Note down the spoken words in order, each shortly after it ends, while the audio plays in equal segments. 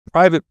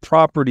private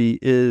property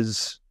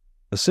is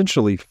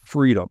essentially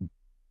freedom.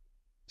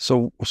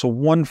 So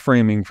one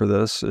framing for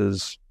this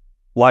is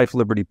life,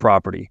 liberty,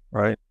 property,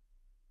 right?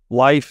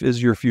 Life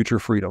is your future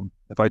freedom.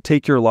 If I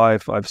take your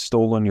life, I've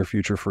stolen your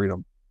future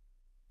freedom.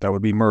 That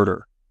would be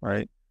murder,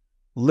 right?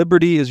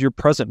 Liberty is your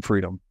present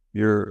freedom,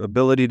 your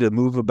ability to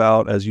move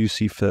about as you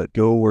see fit,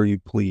 go where you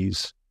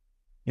please.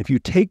 If you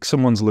take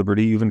someone's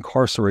liberty, you've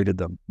incarcerated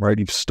them, right?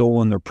 You've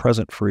stolen their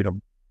present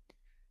freedom.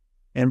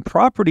 And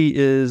property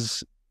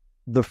is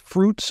the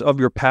fruits of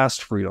your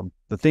past freedom,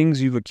 the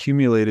things you've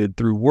accumulated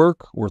through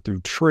work or through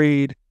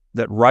trade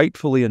that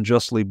rightfully and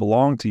justly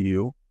belong to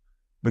you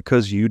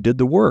because you did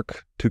the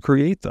work to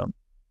create them.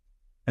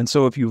 And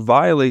so if you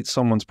violate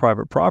someone's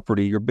private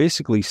property, you're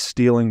basically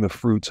stealing the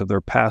fruits of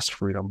their past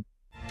freedom.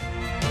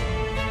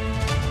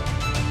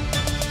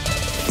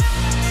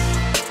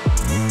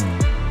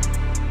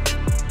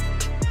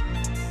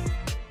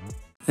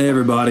 Hey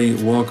everybody,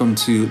 welcome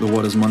to the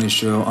What is Money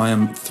Show. I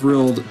am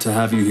thrilled to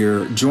have you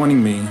here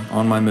joining me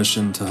on my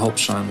mission to help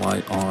shine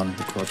light on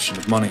the corruption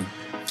of money.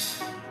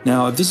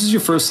 Now, if this is your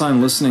first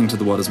time listening to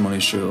the What is Money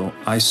Show,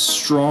 I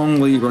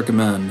strongly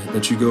recommend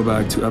that you go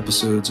back to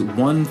episodes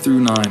 1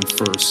 through 9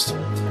 first,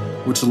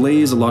 which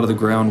lays a lot of the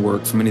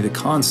groundwork for many of the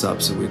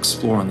concepts that we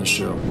explore on the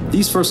show.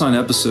 These first 9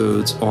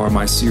 episodes are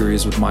my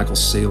series with Michael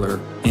Saylor,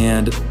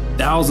 and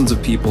thousands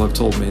of people have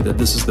told me that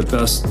this is the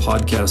best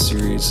podcast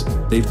series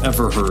they've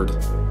ever heard,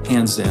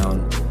 hands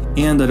down,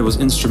 and that it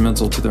was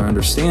instrumental to their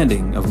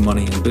understanding of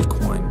money and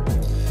Bitcoin.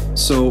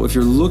 So if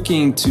you're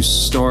looking to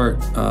start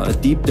a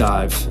deep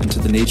dive into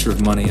the nature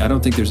of money, I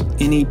don't think there's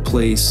any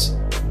place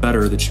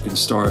better that you can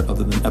start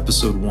other than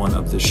episode 1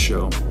 of this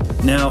show.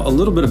 Now, a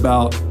little bit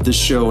about this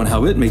show and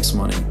how it makes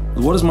money.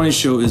 The What is Money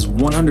Show is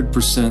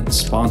 100%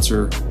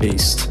 sponsor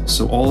based.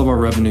 So all of our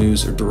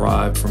revenues are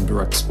derived from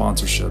direct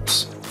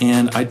sponsorships.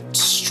 And I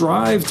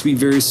strive to be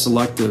very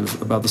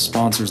selective about the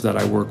sponsors that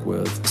I work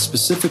with,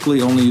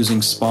 specifically only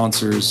using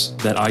sponsors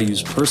that I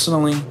use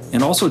personally,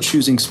 and also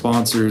choosing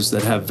sponsors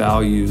that have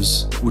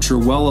values which are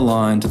well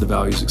aligned to the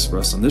values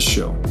expressed on this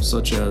show,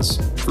 such as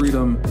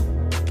freedom,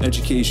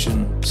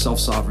 education,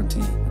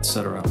 self-sovereignty,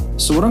 etc.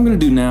 So what I'm going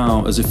to do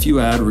now is a few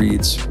ad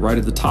reads right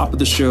at the top of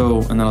the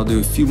show, and then I'll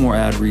do a few more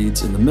ad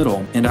reads in the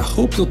middle. And I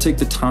hope you'll take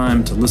the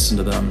time to listen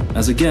to them,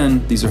 as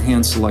again, these are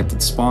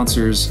hand-selected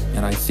sponsors,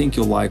 and I think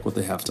you'll like what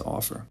they have to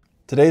offer.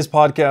 Today's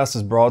podcast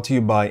is brought to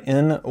you by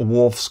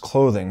Wolf's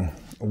Clothing.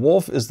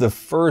 Wolf is the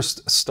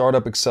first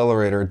startup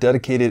accelerator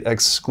dedicated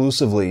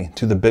exclusively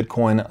to the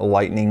Bitcoin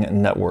Lightning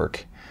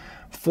Network.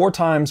 4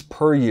 times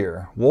per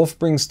year, Wolf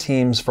brings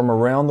teams from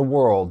around the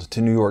world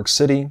to New York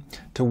City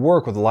to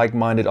work with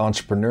like-minded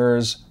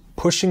entrepreneurs,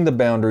 pushing the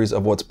boundaries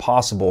of what's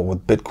possible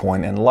with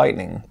Bitcoin and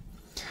Lightning.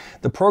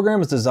 The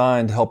program is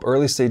designed to help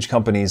early-stage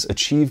companies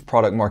achieve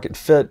product-market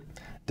fit,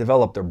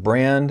 develop their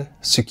brand,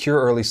 secure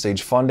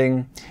early-stage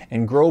funding,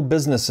 and grow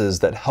businesses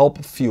that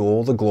help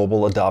fuel the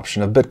global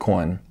adoption of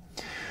Bitcoin.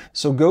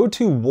 So go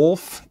to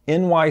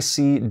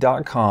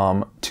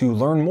wolfnyc.com to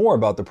learn more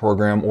about the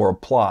program or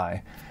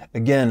apply.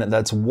 Again,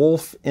 that's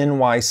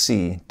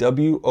WolfNYC,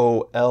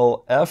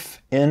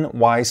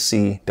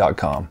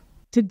 WOLFNYC.com.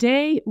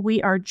 Today,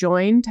 we are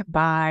joined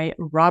by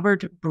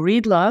Robert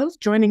Breedlove,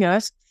 joining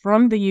us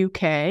from the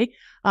UK.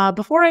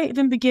 Before I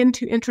even begin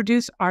to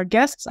introduce our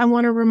guests, I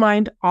want to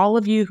remind all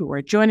of you who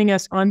are joining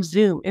us on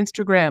Zoom,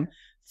 Instagram,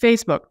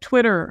 Facebook,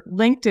 Twitter,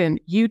 LinkedIn,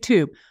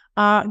 YouTube,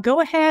 go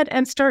ahead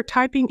and start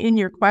typing in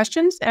your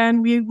questions,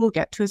 and we will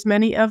get to as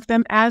many of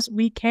them as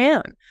we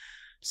can.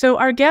 So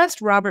our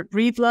guest, Robert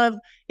Breedlove,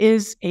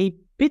 is a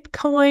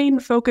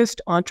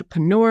Bitcoin-focused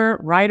entrepreneur,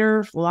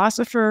 writer,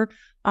 philosopher.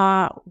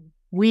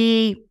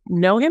 We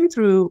know him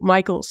through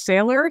Michael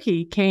Saylor.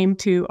 He came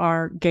to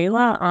our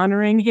gala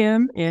honoring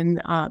him in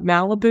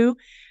Malibu.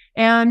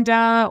 And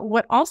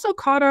what also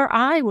caught our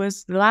eye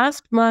was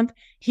last month,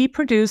 he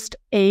produced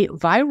a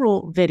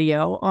viral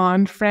video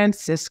on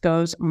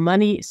Francisco's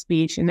money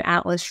speech in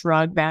Atlas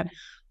Shrugged that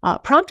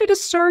prompted a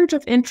surge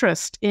of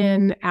interest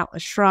in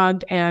Atlas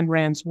Shrugged and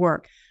Rand's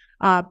work.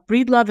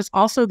 Breedlove is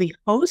also the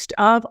host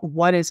of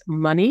What is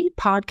Money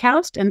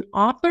podcast and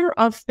author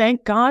of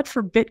Thank God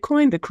for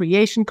Bitcoin, the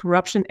Creation,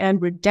 Corruption,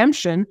 and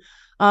Redemption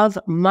of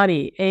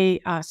Money. A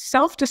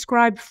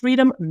self-described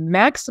freedom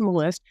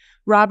maximalist,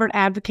 Robert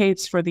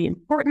advocates for the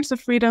importance of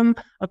freedom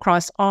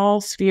across all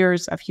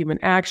spheres of human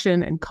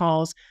action and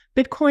calls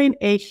Bitcoin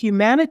a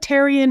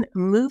humanitarian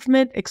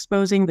movement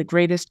exposing the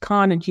greatest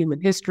con in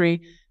human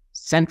history,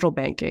 central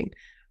banking.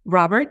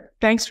 Robert,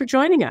 thanks for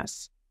joining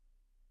us.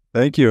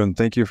 Thank you, and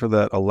thank you for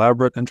that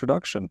elaborate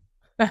introduction.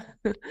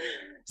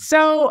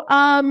 So,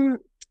 our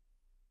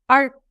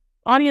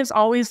audience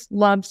always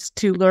loves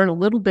to learn a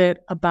little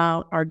bit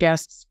about our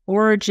guests'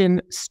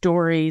 origin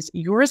stories.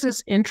 Yours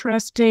is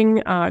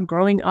interesting.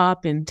 Growing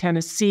up in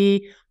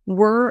Tennessee,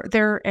 were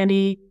there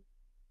any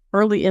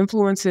early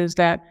influences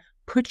that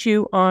put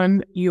you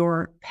on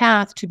your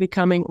path to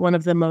becoming one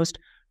of the most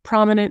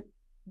prominent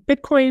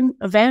Bitcoin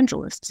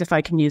evangelists, if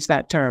I can use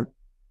that term?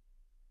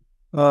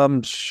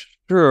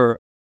 Sure.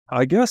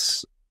 I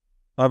guess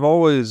I've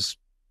always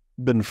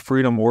been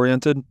freedom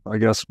oriented, I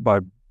guess,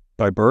 by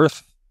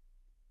birth.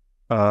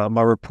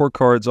 My report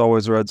cards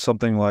always read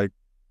something like,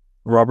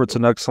 Robert's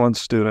an excellent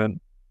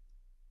student.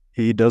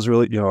 He does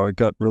really, I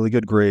got really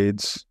good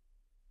grades.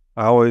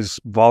 I always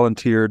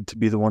volunteered to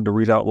be the one to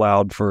read out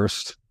loud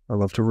first. I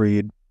love to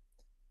read.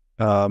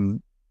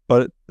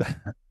 But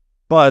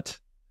but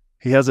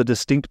he has a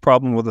distinct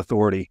problem with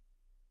authority.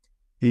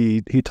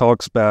 He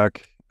talks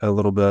back a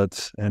little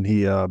bit, and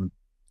he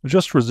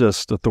just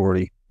resists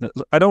authority.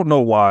 I don't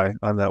know why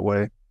I'm that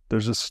way.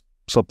 There's just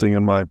something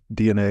in my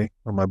DNA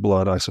or my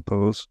blood, I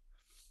suppose.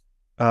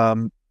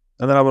 And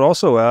then I would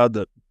also add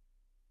that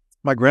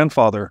my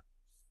grandfather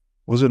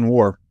was in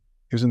war.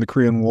 He was in the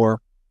Korean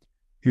War.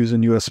 He was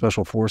in U.S.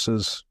 Special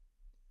Forces.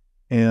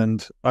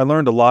 And I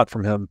learned a lot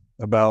from him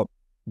about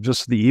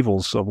just the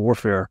evils of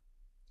warfare.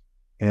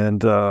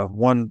 And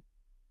one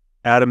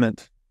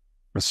adamant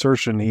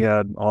assertion he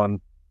had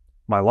on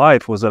my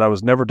life was that I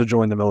was never to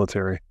join the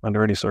military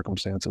under any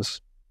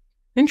circumstances.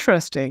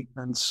 Interesting.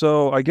 And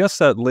so I guess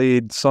that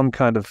laid some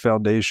kind of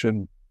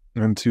foundation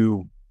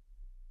into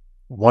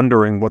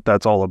wondering what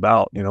that's all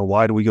about.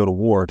 Why do we go to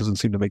war? It doesn't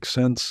seem to make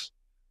sense.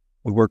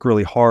 We work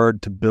really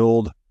hard to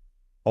build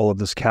all of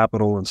this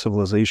capital and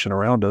civilization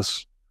around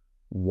us.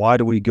 Why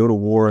do we go to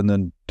war and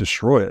then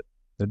destroy it?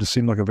 It just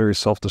seemed like a very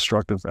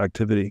self-destructive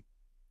activity.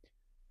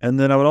 And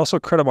then I would also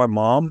credit my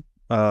mom.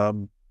 I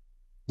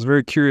was a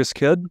very curious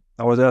kid.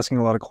 I was asking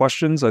a lot of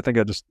questions. I think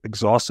I just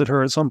exhausted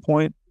her at some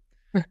point.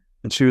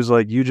 And she was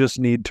like, you just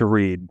need to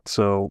read.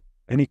 So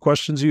any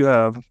questions you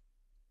have,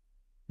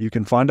 you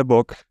can find a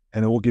book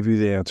and it will give you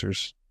the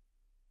answers.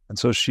 And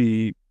so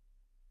she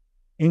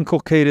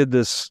inculcated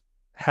this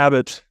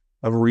habit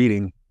of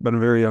reading at a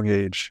very young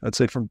age. I'd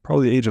say from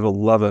probably the age of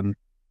 11.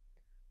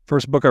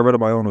 First book I read on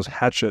my own was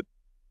Hatchet,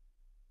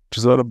 which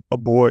is about a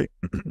boy,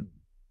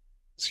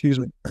 excuse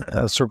me,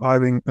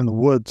 surviving in the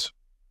woods.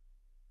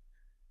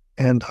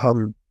 And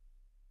I've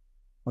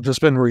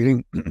just been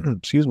reading,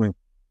 excuse me.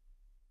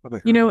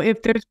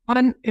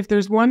 If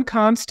there's one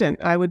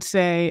constant, I would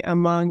say,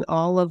 among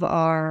all of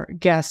our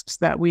guests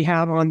that we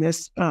have on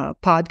this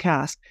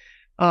podcast,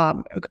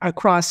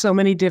 across so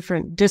many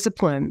different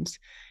disciplines,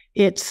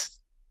 it's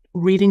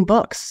reading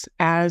books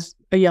as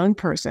a young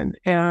person.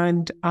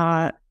 And,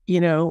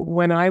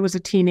 when I was a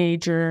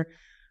teenager,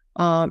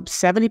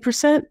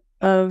 70%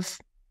 of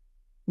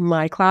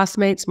my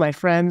classmates, my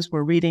friends,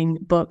 were reading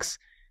books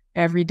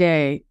every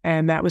day,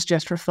 and that was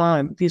just for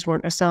fun. These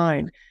weren't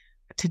assigned.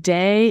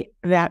 Today,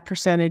 that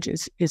percentage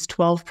is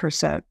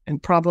 12%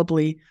 and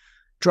probably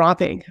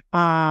dropping.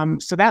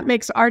 So that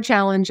makes our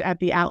challenge at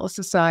the Atlas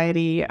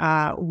Society.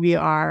 We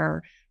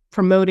are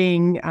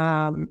promoting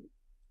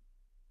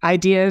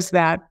ideas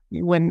that,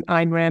 when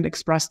Ayn Rand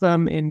expressed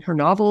them in her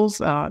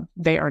novels,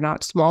 they are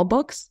not small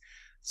books.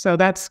 So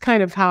that's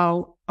kind of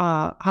how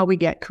we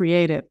get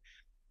creative.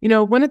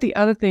 One of the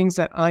other things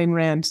that Ayn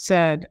Rand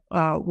said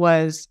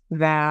was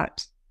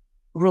that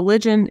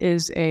religion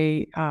is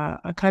a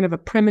kind of a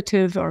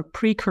primitive or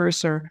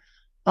precursor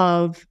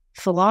of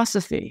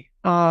philosophy.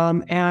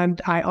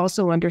 And I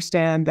also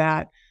understand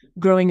that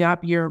growing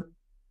up, your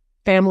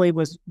family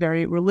was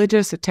very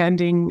religious,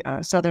 attending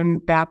Southern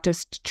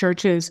Baptist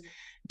churches.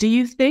 Do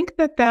you think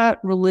that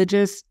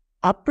religious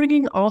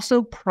upbringing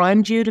also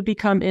primed you to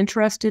become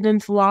interested in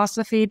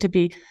philosophy, to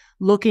be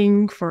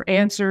looking for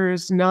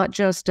answers, not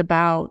just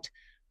about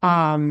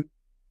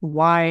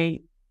why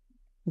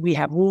we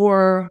have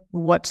war,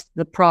 what's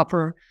the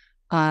proper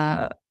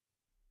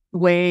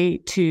way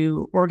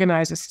to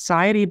organize a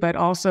society, but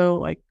also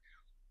like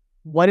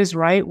what is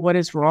right, what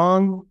is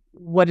wrong,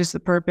 what is the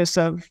purpose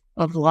of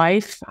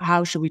life,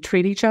 how should we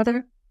treat each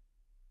other?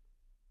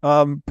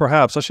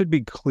 Perhaps I should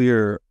be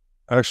clear.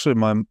 Actually,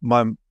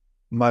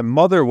 my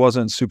mother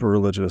wasn't super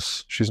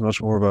religious. She's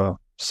much more of a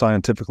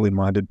scientifically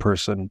minded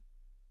person.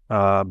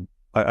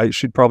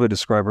 She'd probably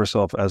describe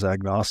herself as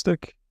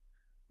agnostic.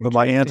 But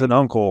my aunt and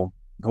uncle,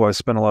 who I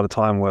spent a lot of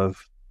time with,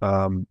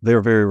 they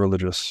were very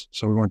religious.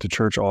 So we went to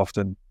church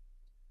often.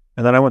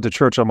 And then I went to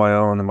church on my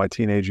own in my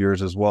teenage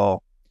years as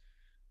well.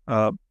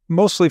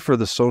 Mostly for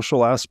the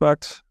social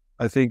aspect.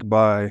 I think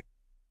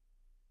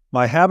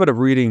my habit of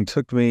reading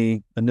took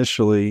me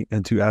initially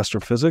into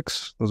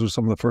astrophysics. Those were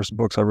some of the first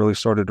books I really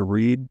started to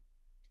read.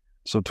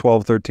 So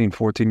 12, 13,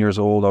 14 years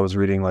old, I was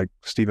reading like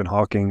Stephen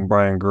Hawking,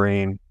 Brian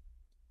Greene,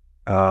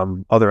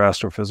 other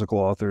astrophysical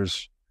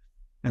authors.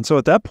 And so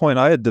at that point,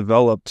 I had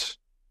developed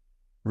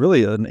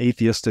really an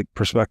atheistic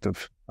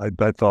perspective. I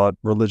thought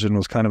religion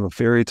was kind of a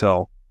fairy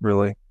tale,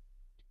 really.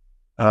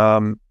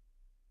 But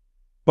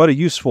a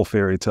useful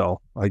fairy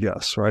tale, I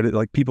guess, right?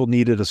 Like people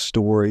needed a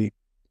story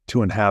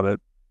to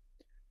inhabit.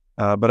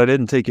 But I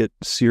didn't take it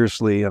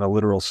seriously in a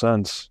literal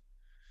sense.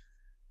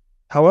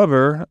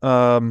 However,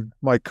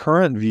 my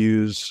current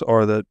views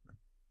are that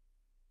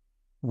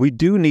we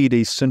do need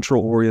a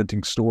central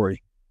orienting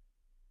story.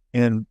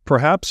 And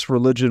perhaps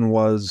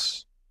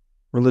religions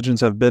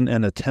have been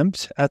an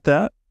attempt at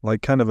that,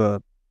 like kind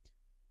of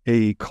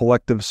a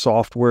collective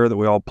software that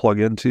we all plug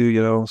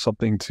into,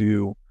 something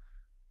to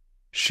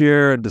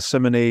share and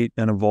disseminate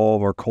and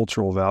evolve our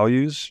cultural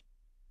values.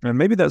 And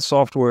maybe that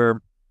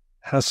software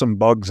has some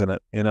bugs in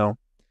it, you know.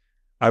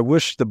 I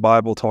wish the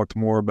Bible talked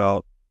more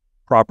about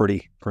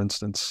property, for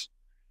instance.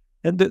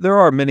 And there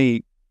are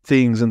many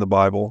things in the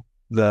Bible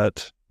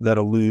that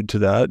allude to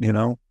that, you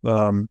know,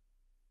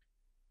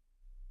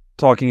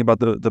 talking about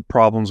the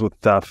problems with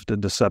theft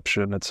and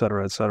deception, et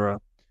cetera, et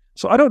cetera.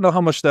 So I don't know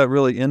how much that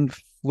really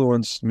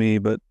influenced me,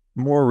 but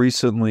more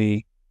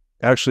recently,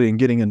 actually in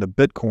getting into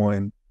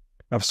Bitcoin,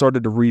 I've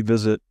started to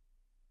revisit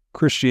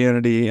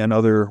Christianity and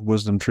other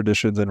wisdom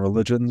traditions and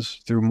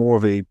religions through more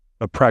of a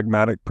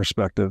pragmatic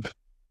perspective.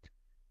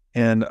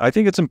 And I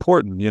think it's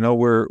important, you know,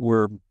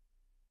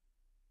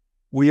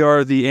 we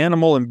are the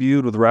animal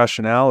imbued with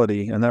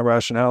rationality, and that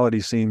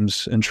rationality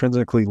seems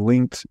intrinsically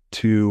linked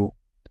to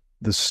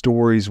the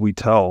stories we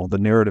tell, the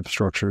narrative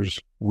structures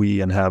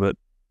we inhabit.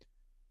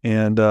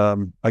 And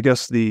I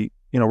guess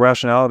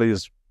rationality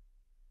is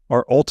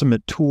our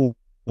ultimate tool,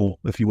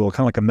 if you will,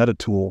 kind of like a meta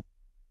tool.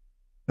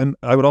 And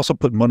I would also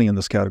put money in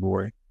this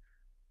category.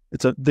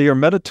 They are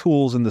meta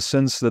tools in the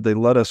sense that they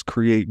let us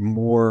create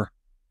more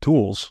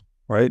tools,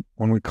 right?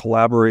 When we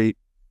collaborate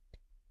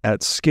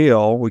at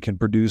scale, we can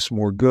produce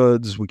more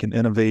goods, we can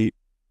innovate,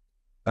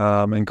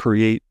 and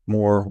create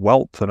more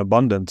wealth and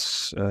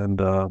abundance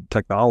and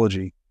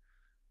technology.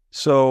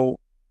 So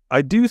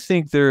I do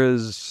think there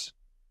is,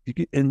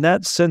 in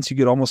that sense, you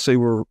could almost say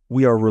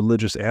we are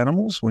religious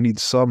animals. We need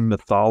some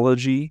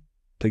mythology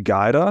to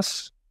guide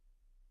us.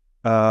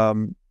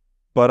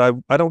 But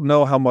I don't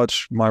know how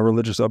much my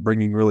religious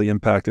upbringing really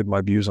impacted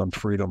my views on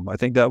freedom. I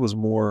think that was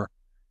more,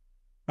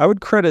 I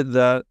would credit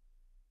that,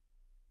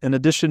 in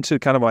addition to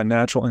kind of my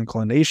natural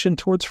inclination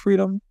towards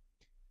freedom,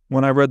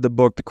 when I read the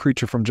book The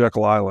Creature from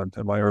Jekyll Island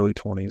in my early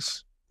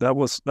 20s.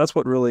 That's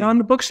what really... On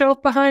the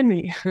bookshelf behind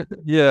me.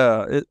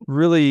 Yeah, it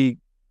really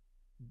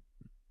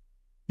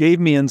gave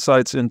me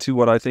insights into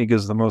what I think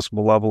is the most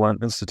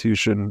malevolent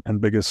institution and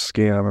biggest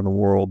scam in the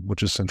world,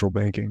 which is central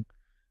banking.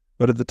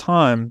 But at the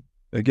time,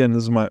 again,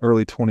 this is my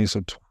early 20s,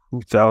 so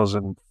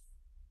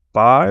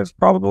 2005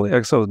 probably. I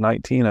guess I was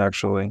 19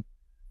 actually.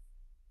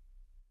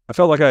 I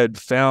felt like I had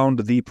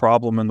found the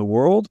problem in the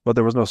world, but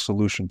there was no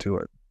solution to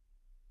it.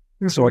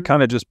 Mm-hmm. So I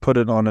kind of just put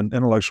it on an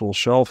intellectual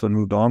shelf and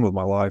moved on with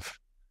my life.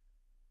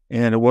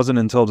 And it wasn't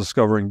until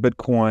discovering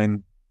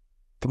Bitcoin,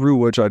 through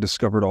which I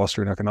discovered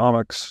Austrian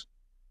economics.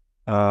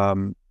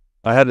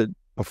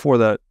 Before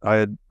that, I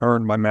had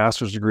earned my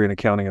master's degree in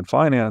accounting and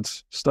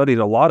finance, studied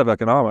a lot of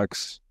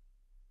economics,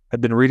 had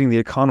been reading The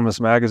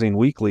Economist magazine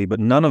weekly, but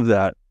none of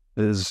that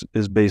is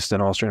based in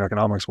Austrian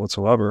economics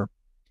whatsoever.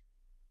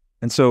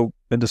 And so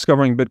in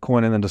discovering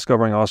Bitcoin and then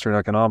discovering Austrian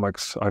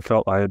economics, I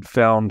felt I had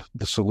found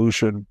the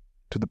solution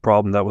to the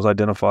problem that was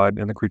identified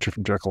in The Creature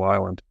from Jekyll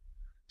Island.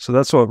 So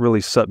that's what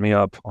really set me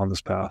up on this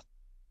path.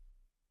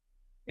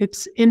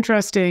 It's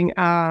interesting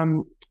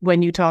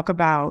when you talk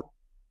about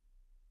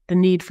the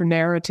need for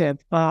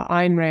narrative.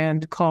 Ayn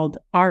Rand called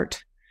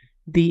art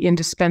the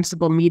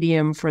indispensable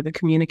medium for the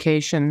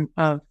communication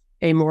of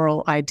a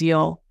moral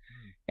ideal.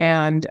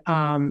 And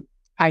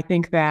I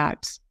think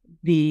that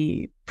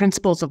the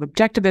principles of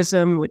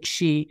objectivism, which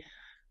she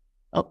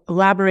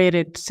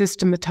elaborated,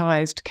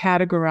 systematized,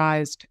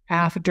 categorized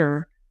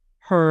after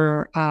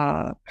her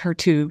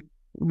two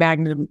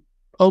magnum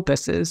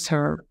opuses,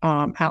 her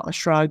Atlas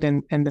Shrugged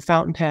and The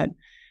Fountainhead,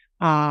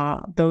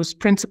 those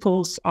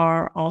principles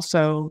are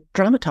also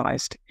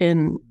dramatized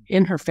in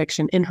her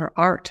fiction, in her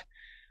art.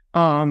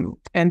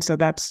 And so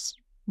that's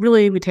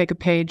really, we take a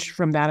page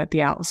from that at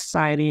the Atlas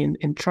Society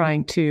in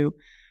trying to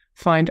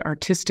find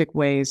artistic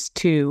ways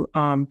to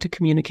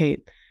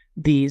communicate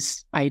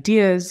these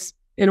ideas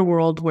in a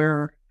world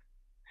where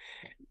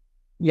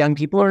young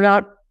people are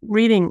not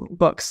reading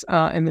books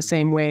in the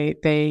same way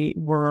they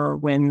were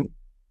when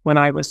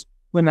I was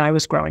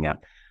growing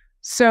up.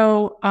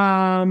 So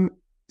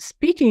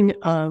speaking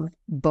of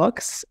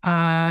books,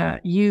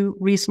 you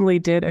recently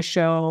did a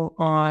show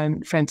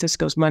on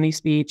Francisco's money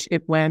speech.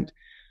 It went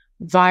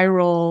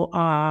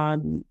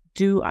viral.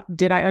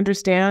 Did I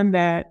understand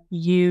that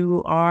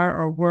you are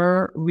or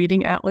were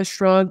reading Atlas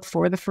Shrugged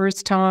for the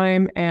first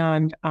time?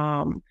 And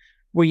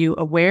were you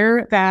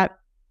aware that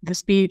the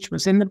speech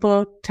was in the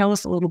book? Tell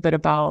us a little bit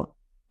about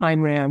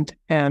Ayn Rand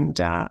and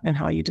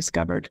how you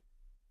discovered.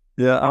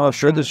 Yeah, I'm a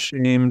bit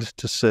ashamed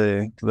to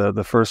say that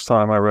the first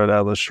time I read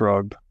Atlas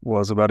Shrugged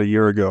was about a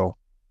year ago.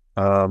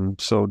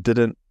 So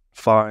didn't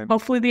find...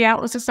 Hopefully the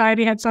Atlas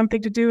Society had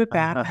something to do with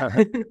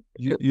that.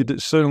 You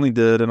certainly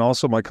did. And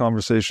also my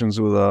conversations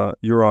with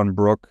Euron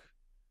Brook,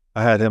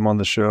 I had him on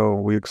the show.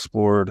 We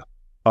explored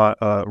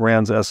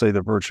Rand's essay,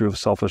 The Virtue of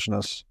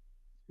Selfishness.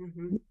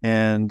 Mm-hmm.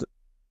 And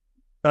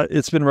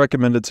it's been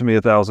recommended to me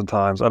 1,000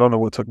 times. I don't know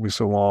what took me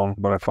so long,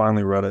 but I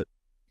finally read it.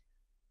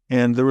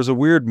 And there was a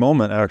weird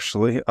moment,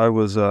 actually. I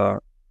was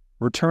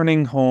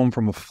returning home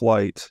from a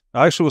flight.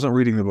 I actually wasn't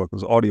reading the book. It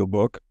was an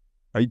audiobook.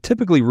 I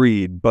typically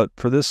read, but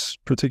for this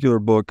particular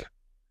book,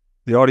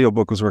 the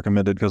audiobook was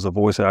recommended because the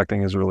voice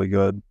acting is really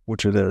good,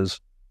 which it is.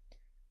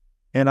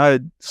 And I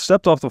had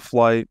stepped off the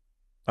flight.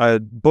 I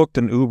had booked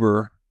an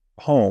Uber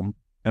home.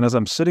 And as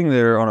I'm sitting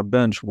there on a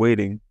bench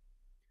waiting,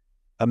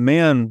 a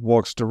man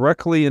walks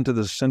directly into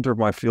the center of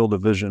my field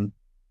of vision,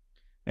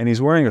 and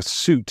he's wearing a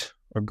suit,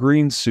 a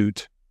green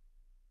suit,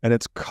 and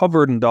it's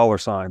covered in dollar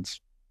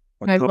signs.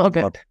 I love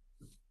it.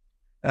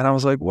 And I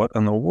was like, what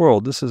in the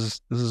world? This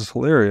is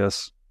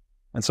hilarious.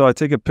 And so I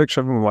take a picture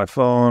of him with my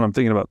phone. I'm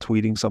thinking about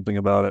tweeting something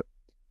about it.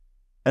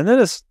 And then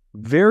this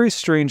very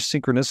strange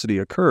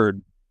synchronicity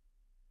occurred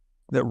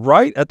that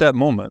right at that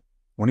moment,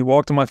 when he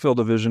walked in my field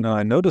of vision and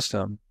I noticed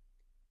him,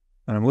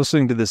 and I'm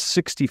listening to this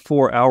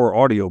 64-hour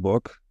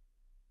audiobook,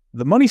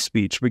 the money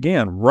speech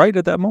began right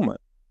at that moment,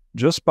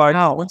 just by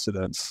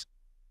coincidence.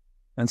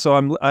 And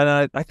so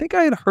I think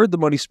I had heard the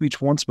money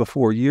speech once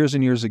before, years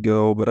and years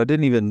ago, but I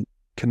didn't even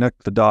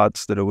connect the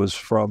dots that it was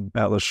from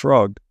Atlas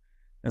Shrugged.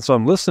 And so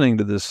I'm listening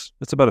to this.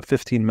 It's about a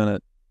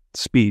 15-minute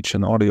speech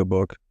in the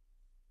audiobook.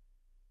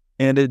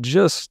 And it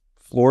just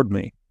floored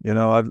me. You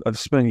know, I've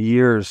spent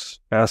years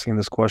asking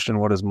this question,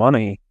 what is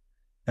money?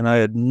 And I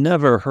had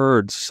never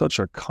heard such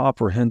a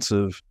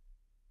comprehensive,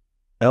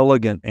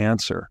 elegant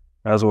answer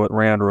as what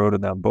Rand wrote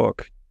in that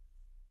book.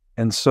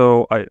 And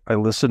so I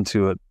listened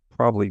to it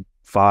probably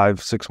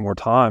 5-6 more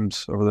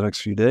times over the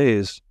next few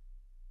days.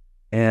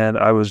 And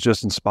I was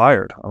just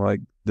inspired. I'm like,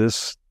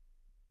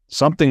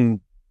 something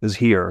is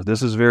here.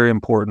 This is very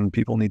important.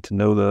 People need to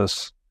know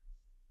this.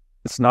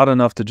 It's not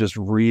enough to just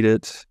read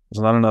it. It's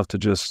not enough to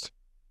just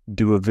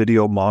do a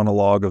video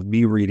monologue of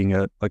me reading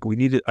it. Like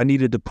I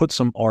needed to put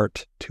some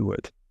art to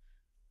it.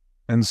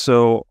 And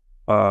so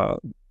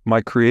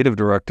my creative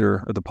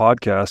director of the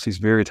podcast, he's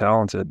very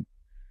talented.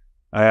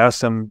 I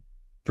asked him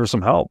for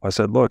some help. I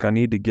said, look, I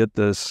need to get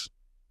this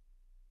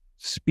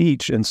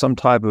speech in some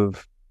type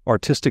of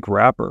artistic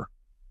wrapper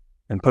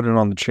and put it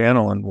on the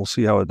channel, and we'll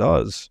see how it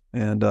does.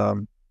 And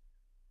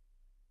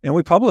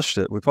we published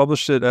it. We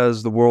published it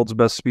as the world's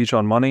best speech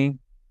on money.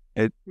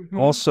 It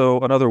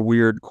also, another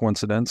weird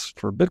coincidence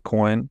for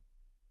Bitcoin,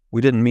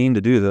 we didn't mean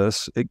to do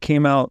this. It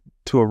came out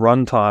to a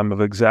runtime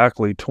of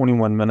exactly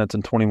 21 minutes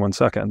and 21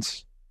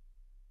 seconds.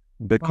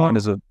 Bitcoin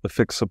is a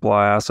fixed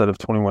supply asset of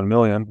 21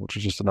 million, which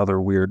is just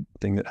another weird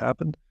thing that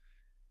happened.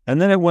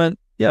 And then it went,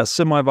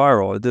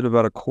 semi-viral. It did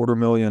about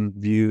 250,000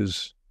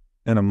 views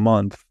in a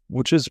month,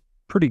 which is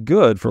pretty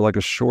good for like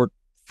a short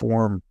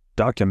form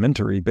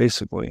documentary,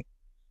 basically.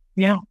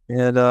 Yeah.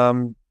 And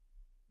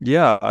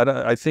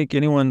I think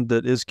anyone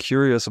that is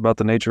curious about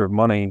the nature of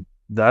money,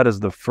 that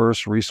is the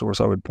first resource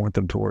I would point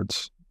them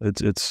towards.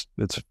 It's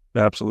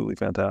absolutely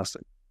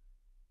fantastic.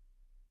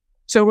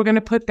 So we're going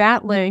to put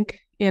that link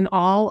in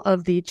all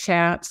of the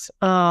chats.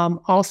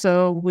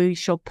 Also, we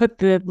shall put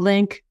the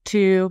link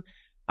to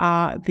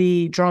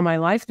the Draw My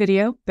Life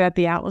video that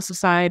the Atlas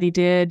Society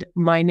did.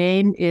 My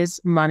Name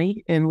is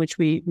Money, in which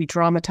we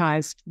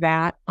dramatized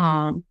that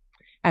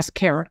as a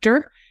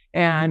character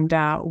and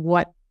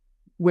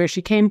where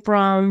she came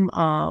from,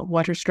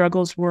 what her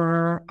struggles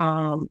were,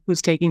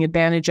 who's taking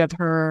advantage of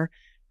her,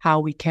 how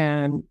we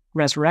can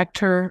resurrect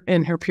her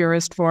in her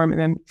purest form. And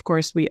then, of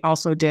course, we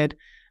also did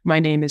My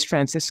Name is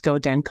Francisco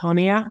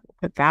D'Anconia,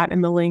 put that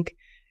in the link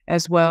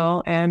as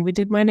well. And we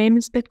did My Name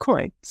is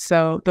Bitcoin.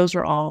 So those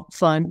are all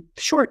fun,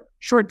 short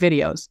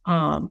videos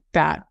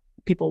that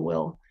people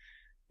will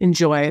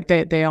enjoy.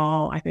 They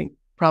all, I think,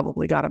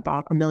 probably got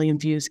about 1 million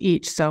views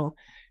each. So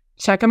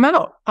check them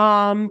out.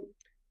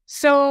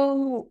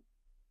 So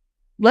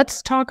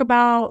let's talk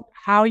about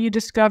how you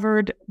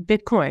discovered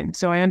Bitcoin.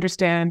 So I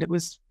understand it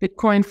was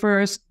Bitcoin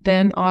first,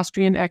 then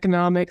Austrian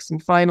economics,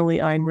 and finally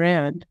Ayn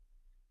Rand.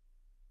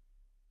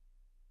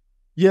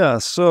 Yeah.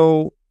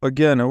 So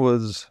again, it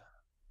was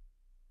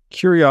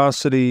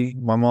curiosity,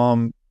 my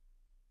mom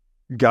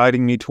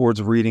guiding me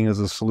towards reading as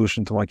a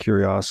solution to my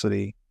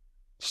curiosity.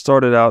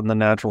 Started out in the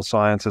natural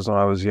sciences when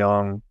I was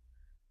young.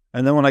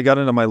 And then when I got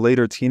into my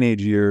later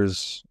teenage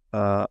years,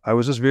 I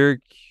was very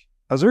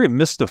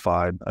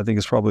mystified, I think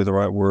is probably the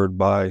right word,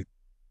 by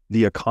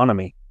the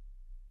economy.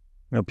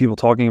 You know, people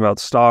talking about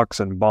stocks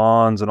and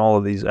bonds and all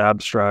of these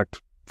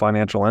abstract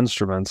financial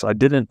instruments. I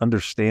didn't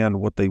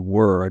understand what they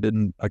were.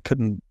 I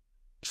couldn't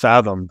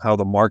fathom how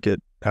the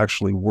market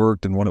actually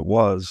worked and what it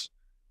was.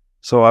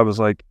 So I was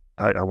like,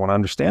 I want to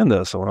understand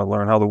this. I want to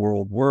learn how the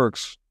world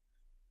works.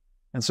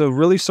 And so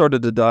really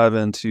started to dive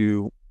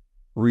into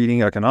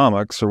reading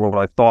economics, or what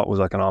I thought was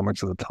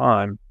economics at the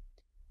time.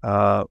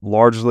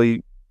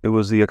 Largely, it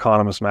was The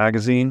Economist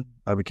magazine.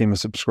 I became a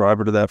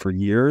subscriber to that for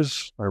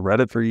years. I read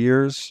it for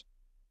years.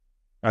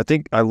 I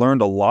think I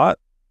learned a lot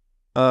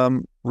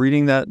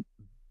reading that.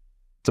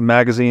 It's a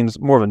magazine. It's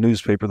more of a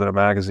newspaper than a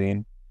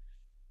magazine.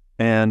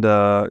 And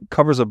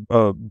covers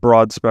a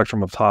broad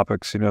spectrum of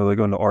topics. You know, they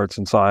go into arts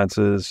and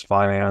sciences,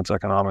 finance,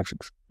 economics,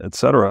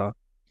 etc.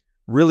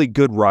 Really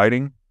good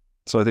writing.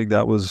 So I think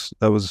that was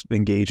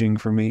engaging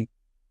for me.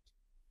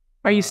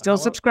 Are you still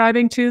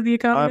subscribing to The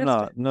Economist? I'm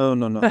not. No.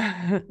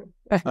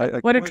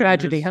 What a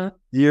tragedy, huh?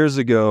 Years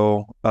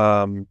ago,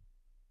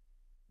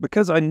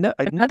 because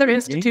another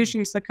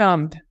institution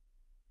succumbed.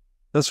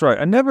 That's right.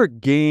 I never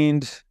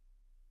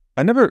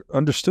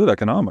understood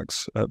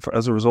economics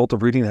as a result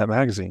of reading that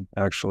magazine.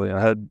 Actually,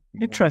 I had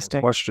interesting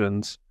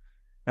questions,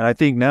 and I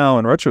think now,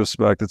 in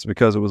retrospect, it's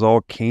because it was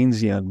all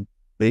Keynesian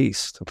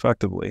based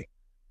effectively.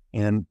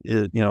 And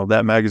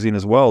that magazine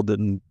as well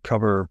didn't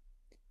cover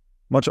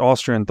much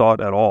Austrian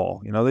thought at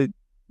all.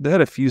 They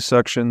had a few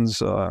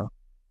sections.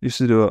 Used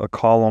to do a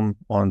column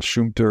on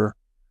Schumpeter,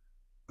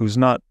 who's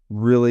not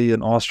really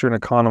an Austrian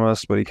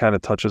economist, but he kind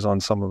of touches on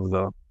some of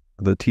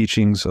the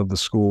teachings of the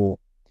school.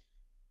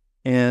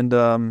 And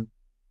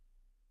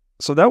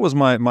so that was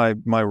my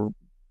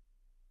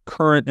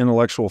current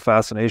intellectual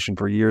fascination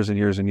for years and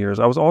years and years.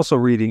 I was also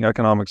reading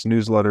economics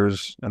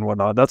newsletters and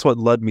whatnot. That's what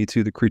led me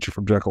to The Creature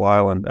from Jekyll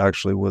Island.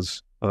 Actually,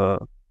 was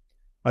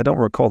I don't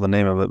recall the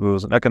name of it, but it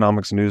was an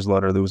economics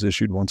newsletter that was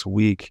issued once a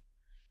week,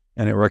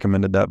 and it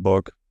recommended that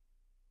book.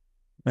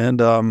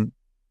 And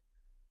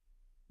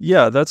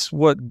yeah, that's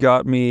what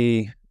got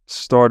me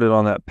started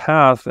on that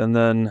path. And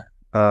then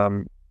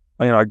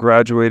I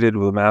graduated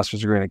with a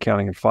master's degree in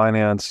accounting and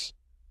finance.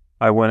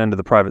 I went into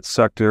the private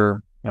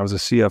sector. I was a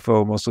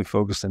CFO, mostly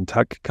focused in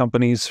tech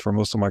companies for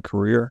most of my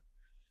career.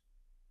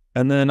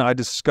 And then I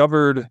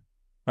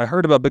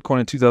heard about Bitcoin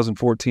in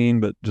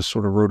 2014, but just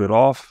sort of wrote it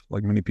off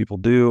like many people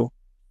do.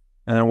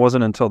 And it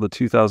wasn't until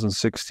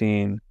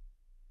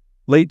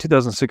late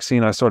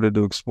 2016, I started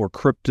to explore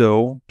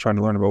crypto, trying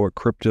to learn about what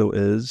crypto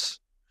is.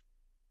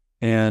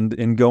 And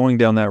in going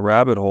down that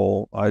rabbit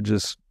hole, I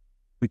just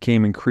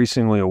became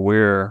increasingly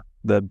aware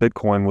that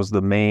Bitcoin was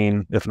the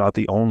main, if not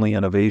the only,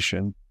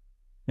 innovation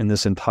in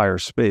this entire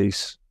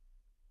space.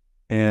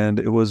 And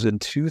it was in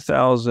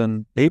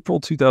April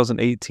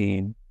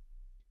 2018,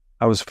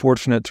 I was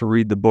fortunate to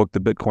read the book,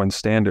 The Bitcoin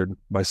Standard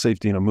by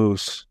Saifedean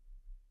Ammous.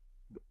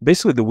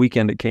 Basically the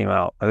weekend it came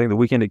out. I think the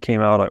weekend it came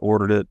out, I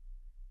ordered it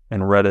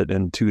and read it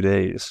in 2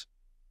 days.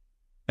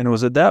 And it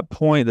was at that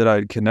point that I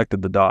had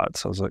connected the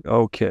dots. I was like,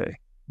 okay,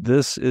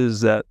 this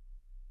is that.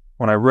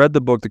 When I read the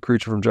book, The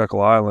Creature from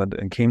Jekyll Island,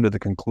 and came to the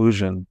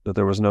conclusion that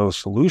there was no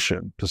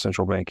solution to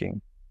central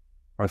banking,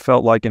 I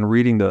felt like in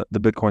reading the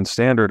Bitcoin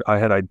Standard, I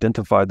had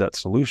identified that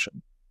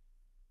solution.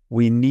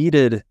 We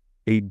needed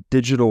a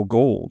digital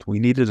gold. We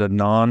needed a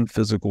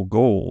non-physical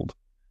gold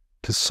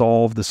to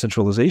solve the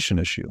centralization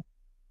issue.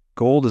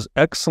 Gold is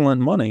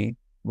excellent money,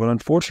 but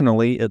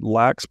unfortunately, it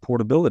lacks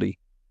portability.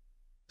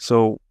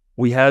 So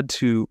we had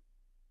to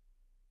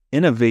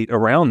innovate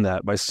around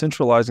that by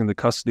centralizing the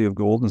custody of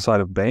gold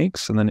inside of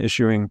banks and then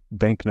issuing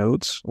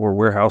banknotes or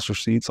warehouse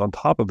receipts on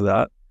top of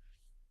that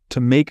to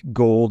make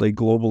gold a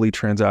globally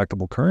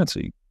transactable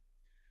currency.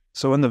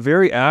 So in the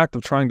very act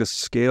of trying to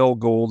scale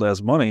gold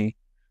as money,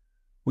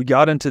 we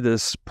got into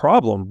this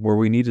problem where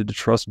we needed to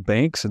trust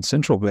banks and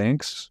central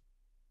banks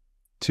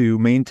to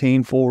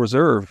maintain full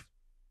reserve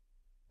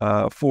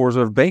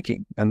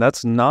banking. And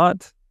that's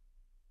not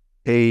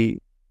an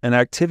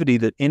activity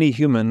that any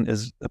human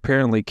is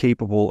apparently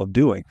capable of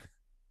doing.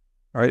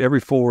 All right, every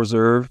full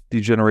reserve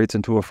degenerates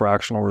into a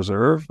fractional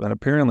reserve, and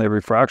apparently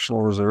every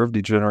fractional reserve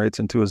degenerates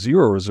into a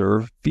zero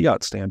reserve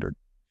fiat standard.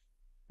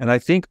 And I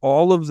think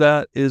all of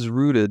that is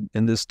rooted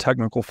in this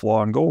technical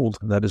flaw in gold,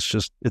 that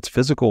it's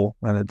physical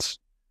and it's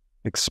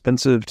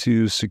expensive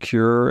to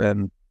secure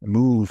and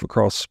move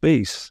across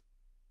space.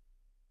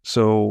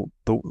 So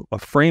a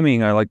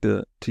framing I like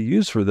to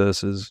use for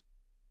this is,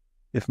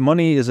 if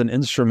money is an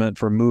instrument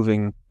for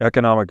moving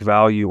economic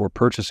value or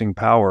purchasing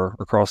power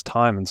across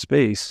time and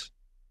space,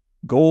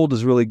 gold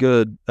is really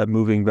good at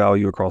moving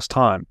value across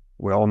time.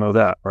 We all know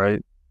that,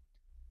 right?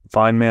 A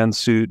fine man's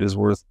suit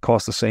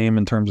costs the same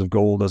in terms of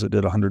gold as it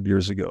did 100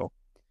 years ago.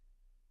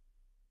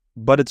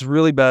 But it's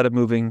really bad at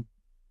moving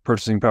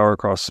purchasing power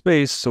across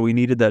space, so we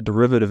needed that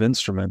derivative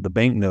instrument, the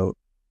banknote,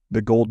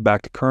 the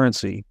gold-backed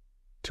currency,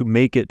 to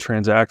make it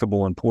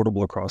transactable and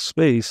portable across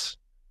space.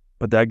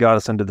 But that got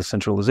us into the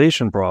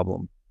centralization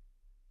problem.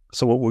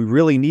 So what we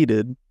really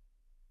needed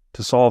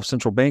to solve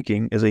central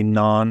banking is a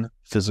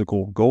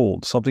non-physical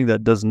gold, something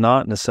that does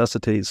not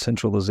necessitate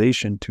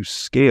centralization to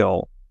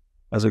scale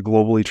as a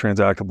globally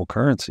transactable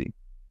currency.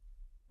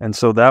 And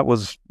so that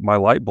was my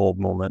light bulb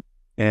moment.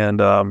 And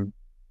the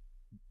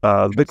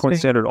Bitcoin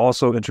Standard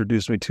also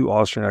introduced me to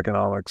Austrian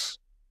economics,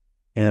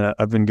 and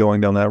I've been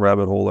going down that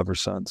rabbit hole ever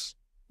since.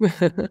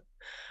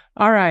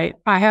 All right.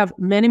 I have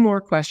many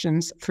more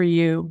questions for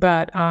you,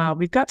 but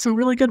we've got some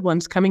really good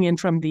ones coming in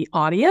from the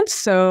audience.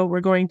 So we're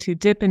going to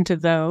dip into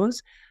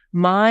those.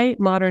 My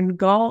Modern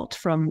Galt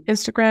from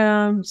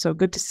Instagram. So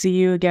good to see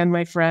you again,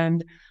 my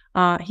friend.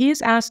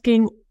 He's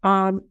asking,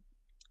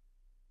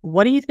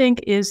 what do you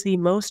think is the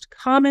most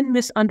common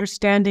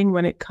misunderstanding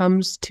when it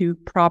comes to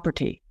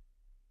property?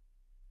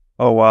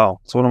 Oh,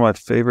 wow. It's one of my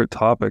favorite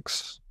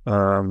topics.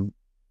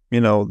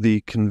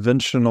 The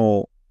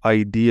conventional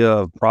idea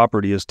of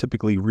property is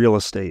typically real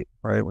estate,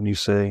 right? When you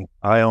say,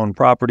 I own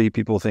property,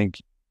 people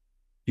think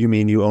you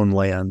mean you own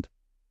land.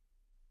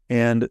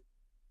 And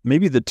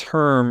maybe the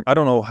term, I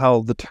don't know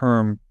how the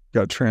term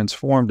got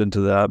transformed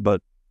into that,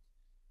 but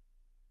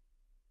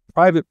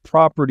private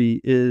property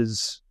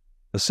is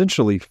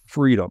essentially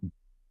freedom.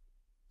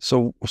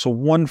 So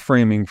one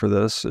framing for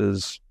this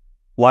is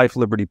life,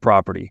 liberty,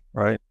 property,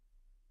 right?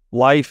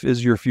 Life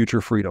is your future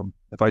freedom.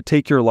 If I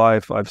take your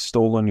life, I've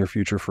stolen your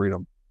future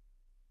freedom.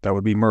 That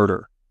would be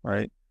murder,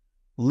 right?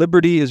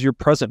 Liberty is your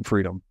present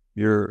freedom.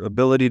 your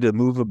ability to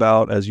move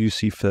about as you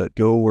see fit,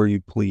 go where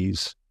you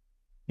please.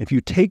 If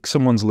you take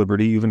someone's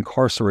liberty, you've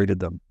incarcerated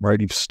them,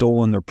 right? You've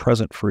stolen their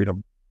present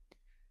freedom.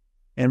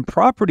 And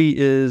property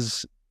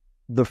is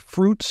the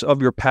fruits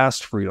of your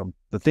past freedom,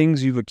 the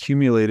things you've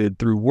accumulated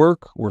through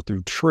work or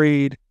through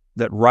trade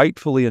that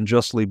rightfully and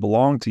justly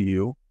belong to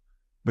you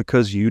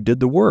because you did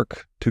the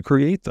work to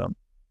create them.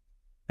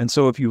 And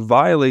so if you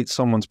violate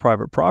someone's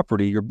private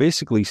property, you're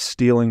basically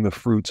stealing the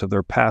fruits of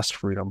their past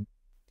freedom.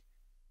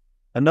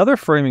 Another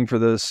framing for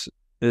this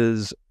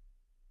is,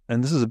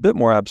 and this is a bit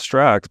more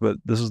abstract, but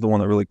this is the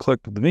one that really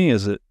clicked with me,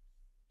 is that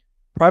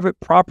private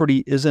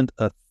property isn't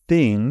a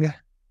thing.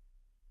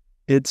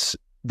 It's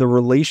the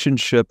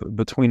relationship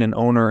between an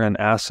owner and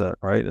asset,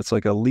 right? It's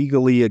like a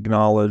legally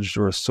acknowledged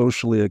or a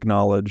socially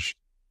acknowledged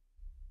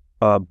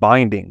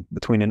binding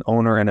between an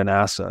owner and an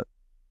asset.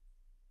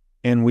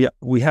 And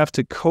we have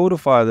to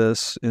codify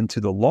this into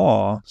the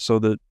law so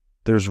that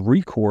there's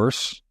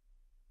recourse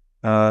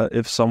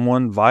if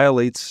someone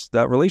violates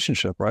that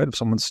relationship, right? If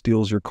someone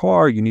steals your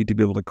car, you need to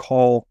be able to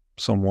call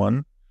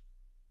someone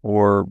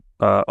or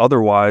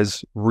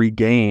otherwise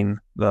regain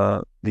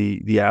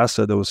the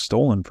asset that was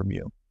stolen from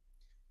you.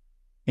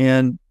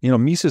 And,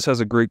 Mises has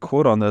a great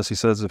quote on this. He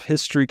says, if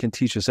history can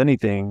teach us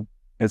anything,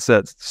 it's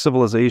that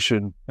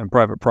civilization and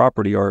private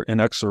property are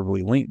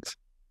inexorably linked,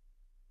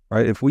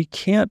 right? If we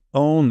can't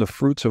own the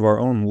fruits of our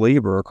own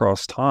labor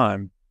across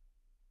time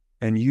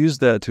and use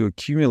that to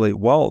accumulate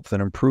wealth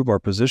and improve our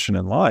position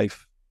in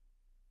life,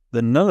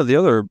 then none of the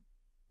other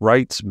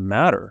rights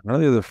matter. None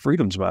of the other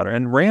freedoms matter.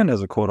 And Rand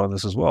has a quote on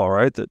this as well,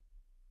 right? That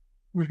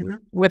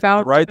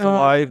without the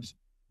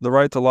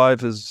right to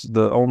life is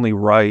the only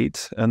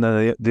right, and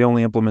then the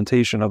only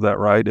implementation of that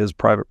right is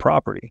private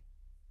property.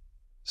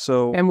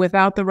 So, and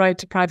without the right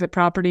to private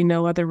property,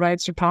 no other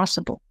rights are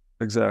possible.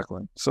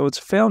 Exactly. So it's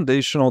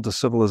foundational to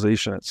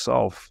civilization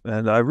itself.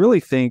 And I really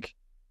think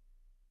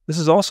this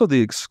is also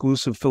the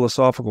exclusive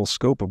philosophical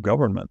scope of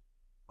government.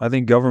 I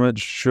think government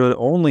should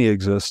only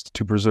exist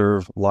to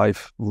preserve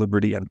life,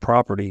 liberty, and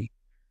property.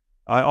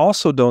 I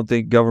also don't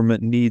think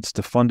government needs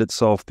to fund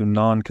itself through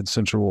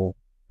non-consensual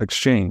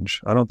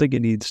exchange. I don't think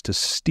it needs to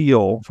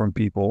steal from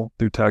people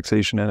through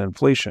taxation and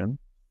inflation.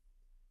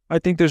 I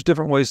think there's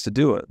different ways to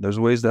do it. There's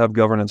ways to have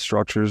governance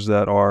structures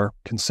that are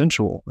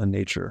consensual in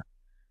nature.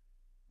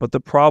 But the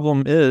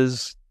problem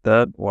is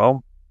that,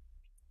 well,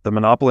 the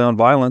monopoly on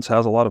violence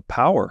has a lot of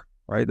power,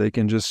 right? They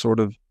can just sort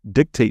of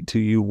dictate to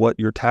you what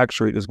your tax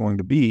rate is going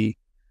to be,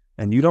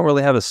 and you don't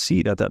really have a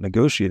seat at that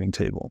negotiating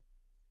table.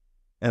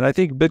 And I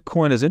think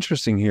Bitcoin is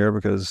interesting here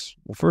because,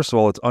 well, first of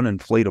all, it's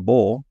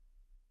uninflatable.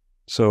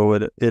 So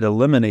it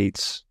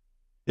eliminates,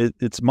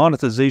 its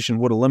monetization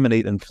would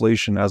eliminate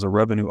inflation as a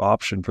revenue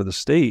option for the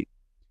state.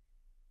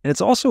 And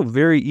it's also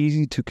very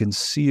easy to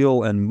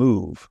conceal and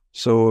move.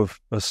 So if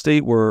a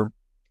state were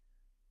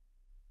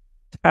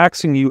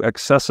taxing you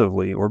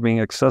excessively or being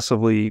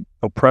excessively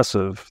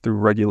oppressive through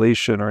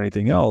regulation or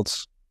anything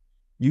else,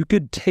 you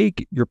could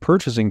take your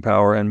purchasing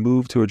power and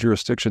move to a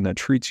jurisdiction that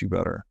treats you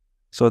better.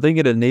 So I think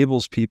it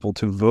enables people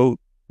to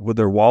vote with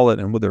their wallet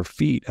and with their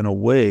feet in a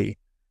way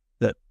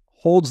that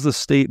holds the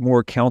state more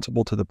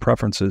accountable to the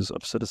preferences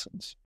of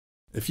citizens.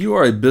 If you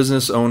are a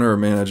business owner or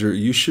manager,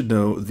 you should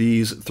know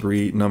these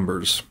three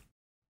numbers: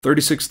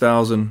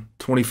 36,000,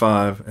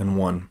 25, and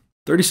 1.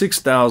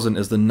 36,000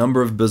 is the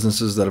number of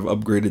businesses that have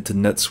upgraded to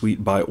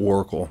NetSuite by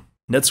Oracle.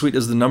 NetSuite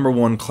is the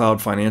 #1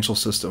 cloud financial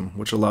system,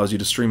 which allows you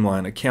to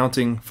streamline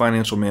accounting,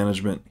 financial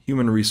management,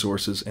 human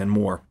resources, and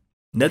more.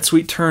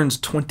 NetSuite turns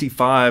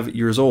 25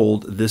 years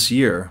old this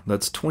year.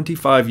 That's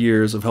 25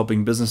 years of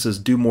helping businesses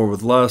do more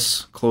with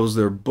less, close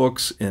their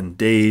books in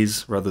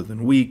days rather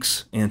than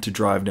weeks, and to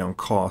drive down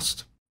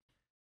cost.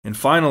 And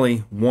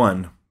finally,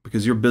 1,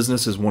 because your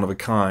business is one of a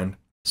kind.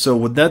 So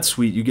with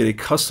NetSuite, you get a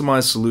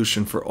customized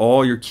solution for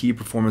all your key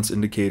performance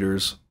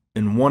indicators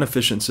in one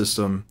efficient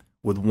system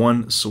with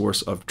one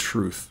source of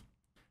truth.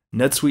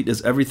 NetSuite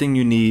is everything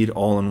you need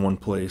all in one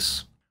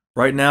place.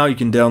 Right now, you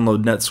can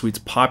download NetSuite's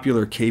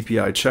popular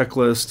KPI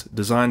checklist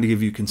designed to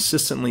give you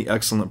consistently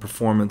excellent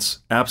performance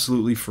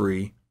absolutely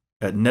free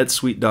at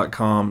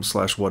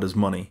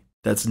netsuite.com/whatismoney.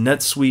 That's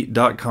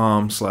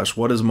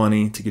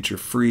netsuite.com/whatismoney to get your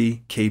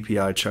free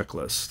KPI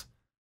checklist.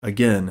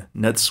 Again,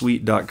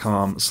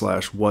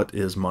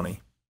 netsuite.com/whatismoney.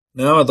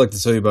 Now I'd like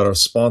to tell you about our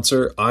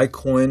sponsor,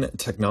 iCoin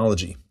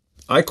Technology.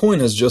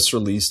 iCoin has just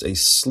released a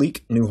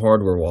sleek new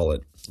hardware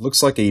wallet. It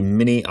looks like a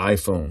mini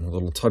iPhone, a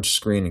little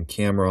touchscreen and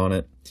camera on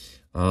it.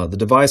 The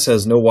device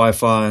has no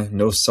Wi-Fi,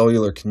 no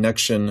cellular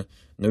connection,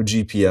 no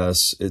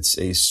GPS. It's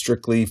a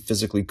strictly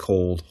physically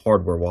cold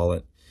hardware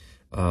wallet.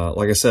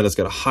 Like I said, it's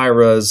got a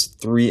high-res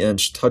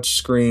 3-inch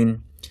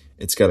touchscreen.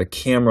 It's got a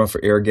camera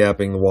for air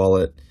gapping the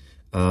wallet.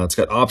 It's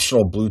got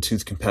optional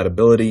Bluetooth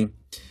compatibility.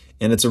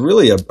 And it's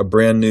really a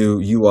brand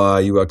new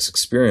UI, UX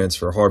experience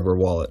for a hardware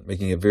wallet,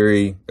 making it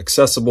very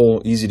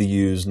accessible, easy to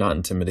use, not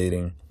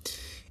intimidating.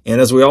 And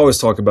as we always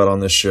talk about on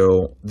this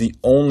show, the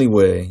only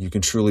way you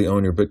can truly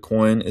own your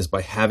Bitcoin is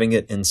by having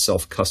it in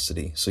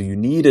self-custody. So you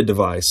need a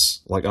device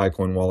like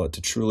iCoin Wallet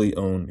to truly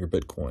own your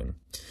Bitcoin.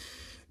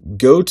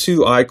 Go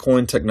to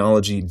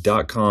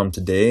iCointechnology.com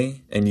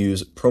today and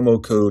use promo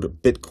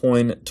code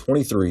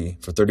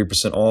Bitcoin23 for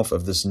 30% off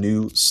of this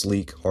new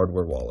sleek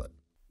hardware wallet.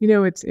 You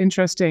know, it's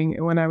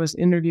interesting. When I was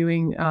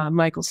interviewing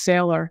Michael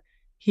Saylor,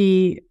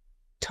 he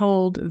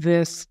told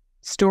this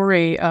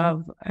story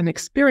of an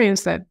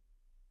experience that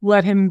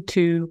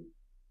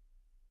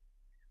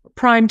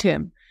primed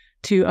him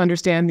to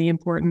understand the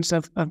importance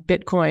of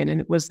Bitcoin.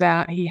 And it was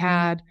that he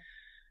had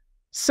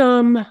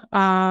some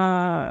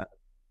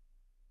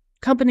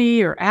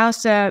company or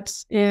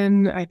assets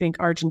in, I think,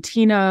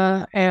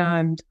 Argentina.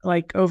 And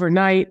like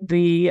overnight,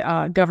 the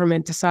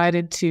government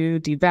decided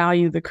to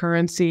devalue the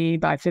currency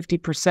by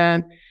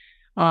 50%,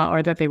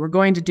 or that they were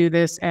going to do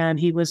this. And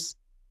he was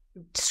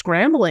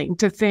scrambling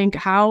to think,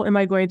 how am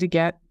I going to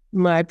get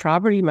my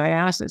property, my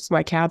assets,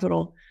 my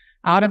capital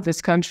out of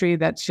this country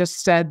that's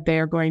just said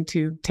they're going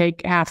to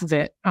take half of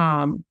it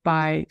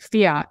by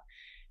fiat.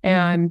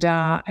 And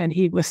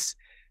he was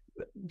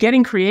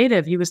getting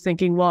creative. He was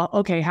thinking, well,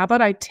 okay, how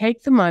about I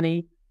take the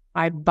money,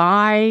 I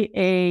buy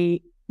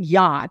a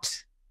yacht,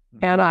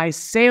 and I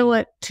sail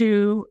it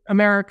to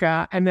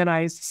America, and then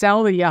I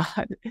sell the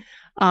yacht.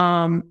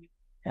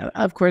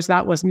 Of course,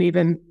 that wasn't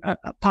even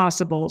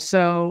possible.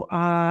 So,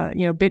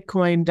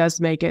 Bitcoin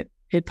does make it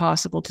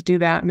possible to do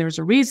that. And there's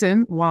a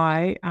reason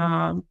why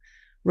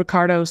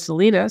Ricardo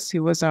Salinas,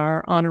 who was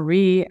our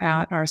honoree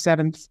at our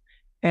 7th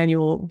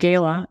annual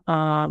gala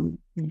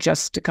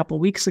just a couple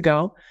weeks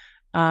ago,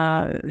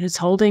 is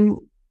holding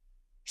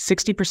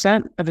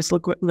 60% of his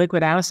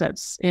liquid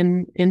assets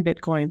in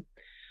Bitcoin.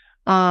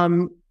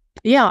 I'd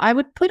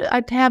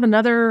have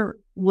another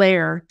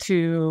layer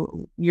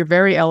to your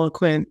very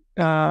eloquent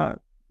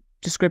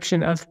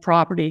description of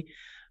property.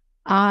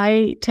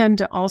 I tend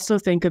to also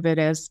think of it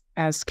as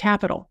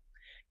capital.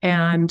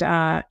 And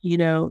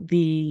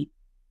the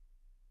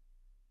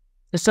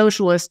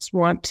socialists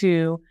want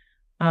to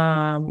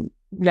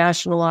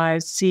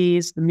nationalize,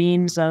 seize the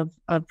means of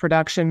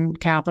production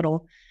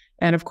capital.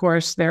 And of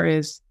course, there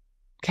is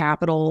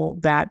capital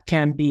that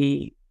can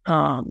be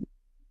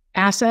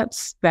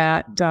assets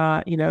that,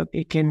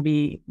 it can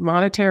be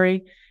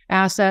monetary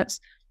assets,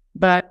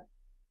 but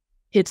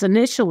it's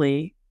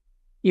initially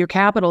your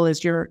capital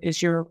is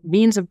your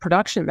means of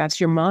production. That's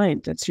your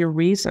mind. That's your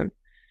reason.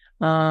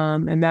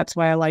 And that's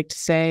why I like to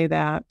say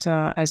that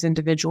as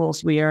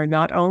individuals, we are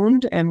not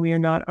owned and we are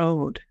not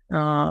owed.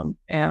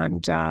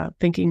 And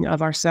thinking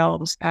of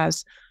ourselves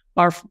as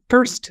our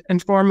first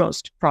and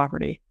foremost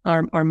property,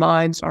 our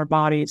minds, our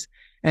bodies,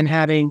 and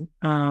having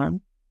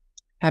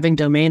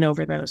domain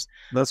over those.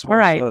 That's all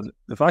right. Said.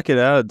 If I could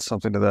add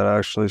something to that,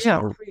 actually.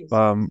 Yeah,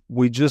 so,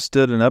 we just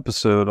did an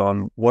episode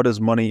on what is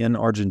money in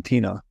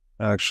Argentina,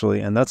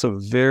 actually, and that's a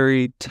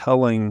very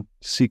telling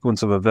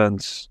sequence of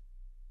events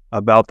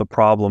about the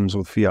problems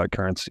with fiat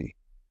currency.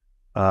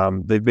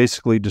 They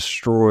basically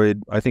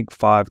destroyed, I think,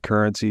 5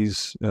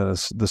 currencies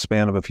the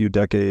span of a few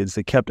decades.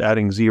 They kept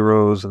adding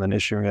zeros and then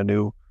issuing a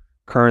new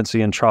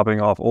currency and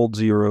chopping off old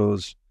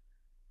zeros.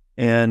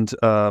 And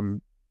I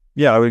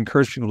would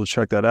encourage people to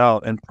check that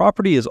out. And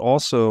property is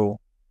also,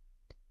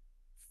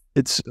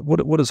 it's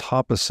what does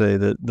Hoppe say?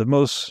 That the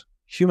most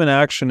human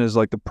action is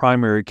like the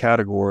primary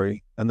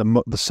category, and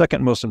the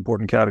second most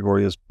important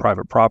category is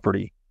private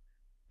property.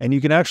 And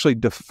you can actually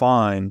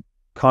define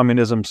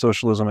communism,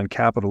 socialism, and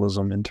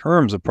capitalism in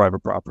terms of private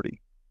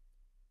property.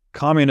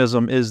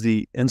 Communism is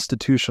the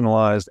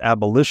institutionalized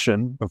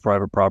abolition of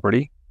private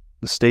property.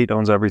 The state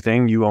owns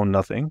everything. You own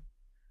nothing.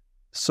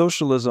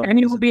 Socialism... And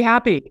you will be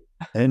happy.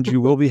 And you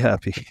will be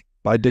happy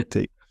by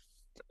dictate.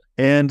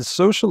 And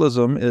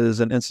socialism is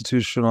an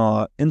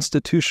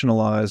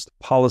institutionalized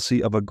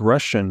policy of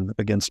aggression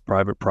against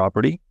private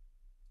property.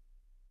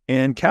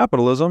 And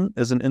capitalism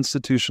is an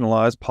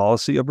institutionalized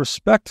policy of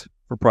respect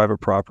for private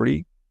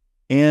property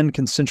and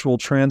consensual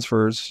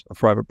transfers of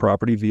private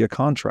property via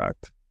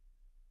contract.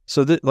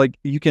 So that, like,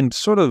 you can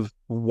sort of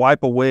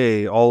wipe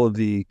away all of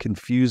the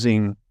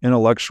confusing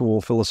intellectual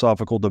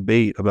philosophical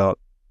debate about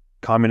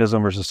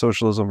communism versus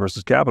socialism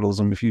versus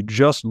capitalism if you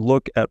just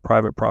look at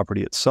private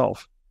property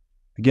itself.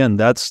 Again,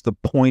 that's the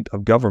point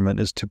of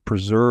government, is to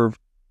preserve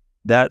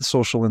that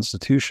social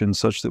institution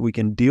such that we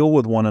can deal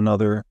with one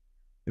another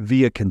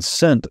via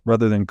consent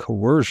rather than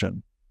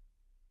coercion.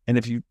 And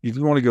if you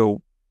want to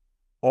go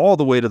all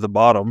the way to the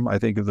bottom, I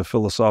think, of the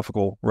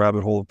philosophical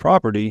rabbit hole of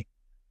property,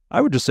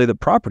 I would just say that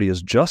property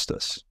is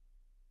justice,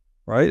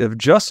 right? If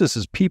justice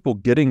is people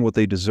getting what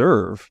they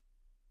deserve,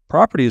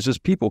 property is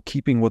just people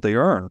keeping what they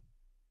earn.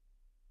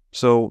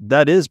 So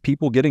that is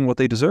people getting what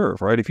they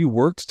deserve, right? If you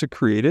worked to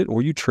create it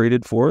or you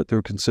traded for it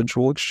through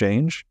consensual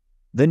exchange,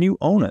 then you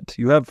own it.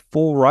 You have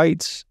full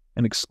rights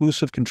and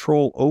exclusive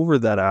control over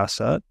that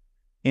asset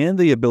and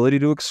the ability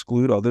to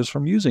exclude others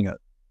from using it.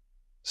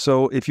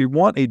 So if you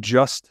want a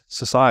just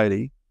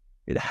society,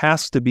 it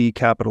has to be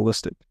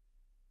capitalistic.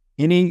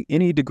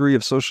 Any degree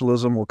of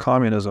socialism or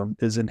communism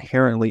is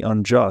inherently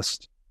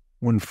unjust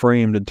when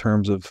framed in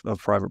terms of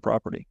private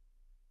property.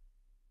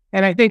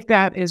 And I think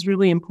that is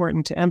really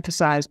important to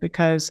emphasize,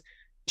 because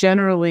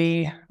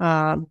generally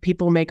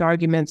people make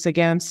arguments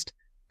against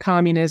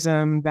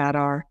communism that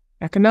are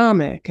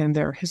economic and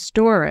they're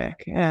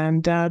historic,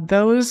 and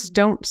those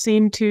don't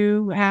seem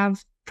to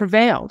have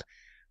prevailed.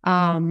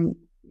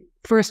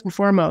 First and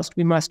foremost,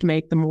 we must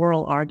make the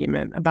moral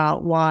argument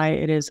about why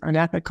it is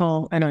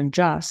unethical and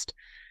unjust.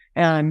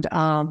 And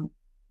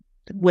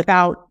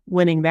without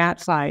winning that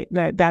fight,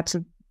 that's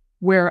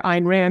where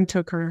Ayn Rand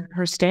took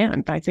her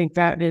stand. I think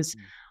that is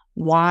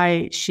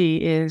why she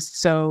is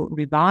so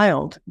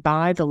reviled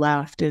by the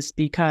left, is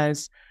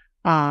because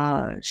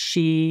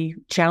she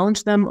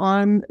challenged them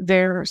on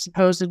their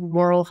supposed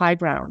moral high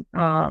ground,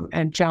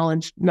 and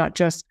challenged not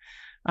just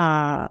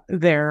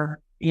their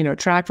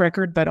track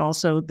record, but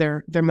also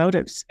their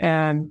motives.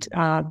 And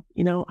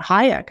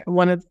Hayek,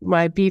 one of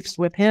my beefs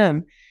with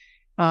him,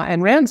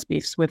 and Rand's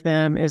beefs with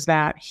him, is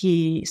that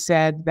he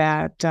said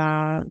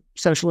that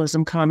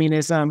socialism,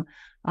 communism,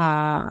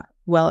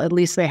 well, at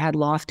least they had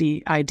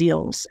lofty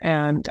ideals.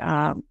 And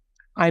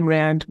Ayn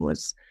Rand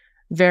was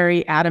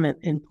very adamant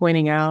in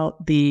pointing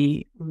out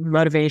the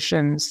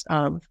motivations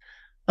of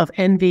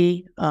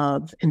envy,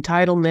 of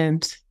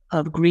entitlement,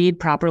 of greed,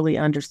 properly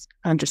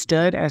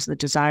understood as the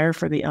desire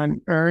for the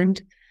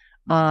unearned,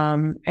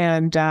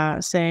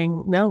 and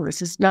saying, no,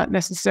 this is not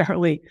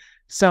necessarily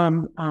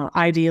some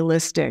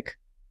idealistic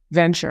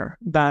venture,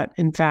 but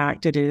in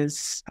fact, it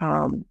is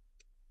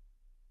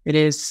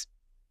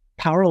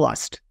power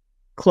lust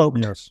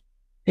cloaked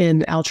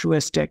in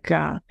altruistic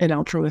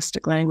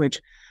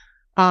language.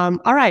 All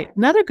right,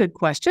 another good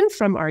question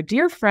from our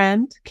dear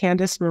friend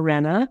Candice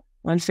Morena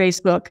on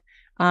Facebook.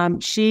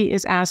 She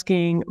is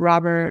asking,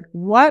 Robert,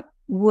 what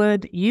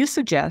would you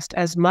suggest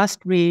as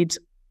must-reads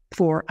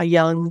for a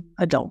young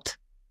adult?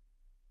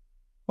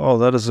 Oh,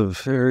 that is a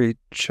very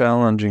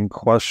challenging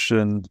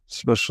question,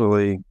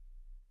 especially,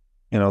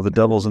 the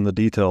devil's in the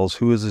details.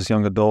 Who is this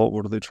young adult?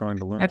 What are they trying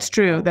to learn? That's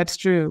true. That's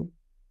true.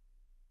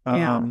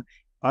 Yeah.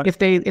 If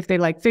they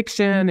like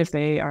fiction, if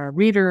they are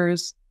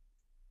readers.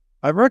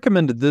 I've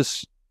recommended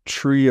this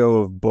trio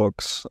of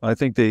books. I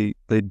think they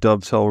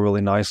dovetail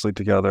really nicely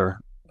together.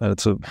 And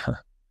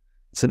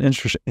it's an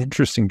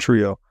interesting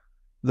trio.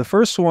 The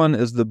first one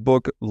is the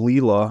book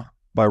Leela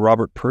by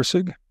Robert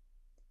Pirsig.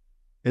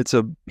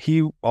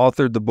 He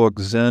authored the book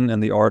Zen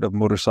and the Art of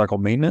Motorcycle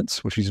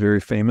Maintenance, which he's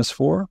very famous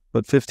for.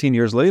 But 15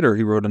 years later,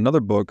 he wrote another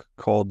book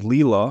called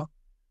Leela,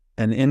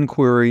 An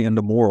Inquiry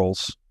into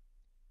Morals.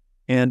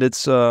 And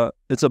it's a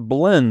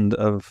blend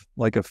of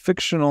like a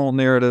fictional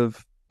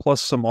narrative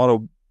plus some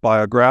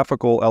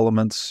autobiographical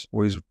elements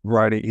where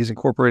he's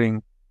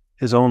incorporating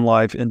his own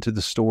life into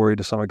the story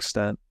to some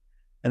extent.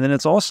 And then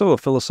it's also a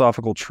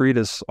philosophical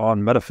treatise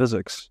on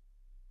metaphysics.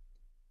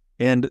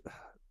 And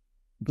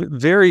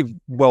very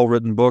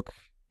well-written book.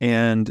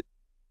 And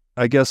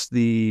I guess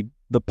the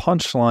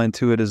punchline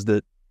to it is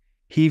that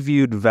he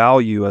viewed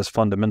value as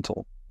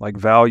fundamental, like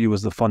value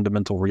is the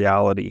fundamental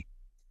reality.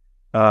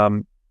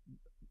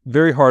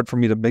 Very hard for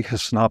me to make a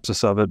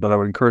synopsis of it, but I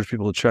would encourage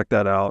people to check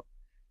that out.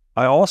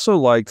 I also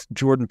liked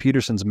Jordan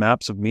Peterson's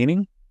Maps of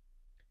Meaning.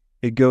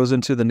 It goes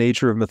into the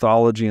nature of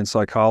mythology and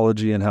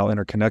psychology and how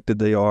interconnected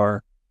they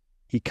are.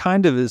 He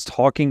kind of is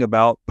talking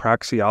about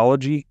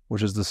praxeology,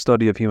 which is the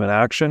study of human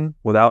action,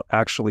 without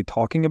actually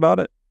talking about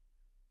it.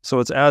 So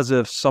it's as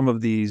if some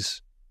of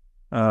these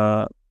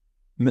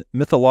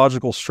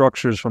mythological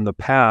structures from the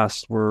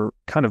past were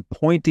kind of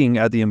pointing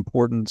at the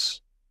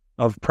importance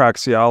of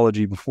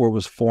praxeology before it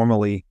was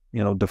formally,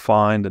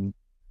 defined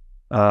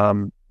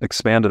and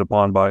expanded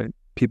upon by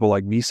people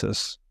like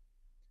Mises.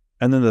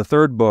 And then the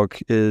third book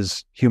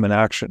is Human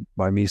Action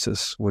by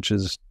Mises, which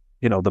is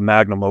the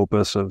magnum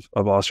opus of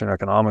Austrian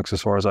economics,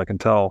 as far as I can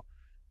tell.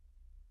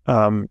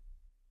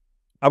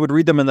 I would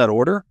read them in that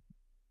order.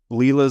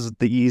 Leela's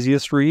the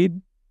easiest read.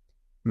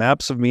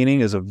 Maps of Meaning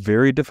is a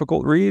very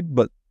difficult read,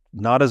 but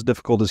not as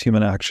difficult as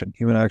Human Action.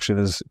 Human Action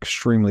is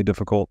extremely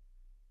difficult.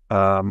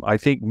 I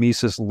think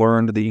Mises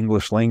learned the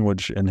English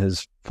language in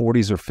his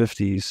 40s or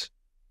 50s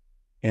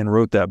and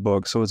wrote that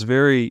book. So it's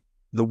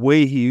the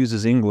way he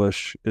uses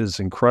English is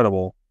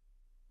incredible.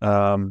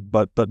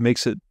 But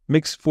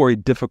makes for a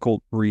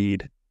difficult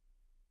read.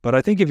 But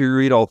I think if you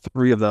read all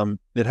three of them,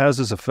 it has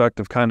this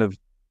effect of kind of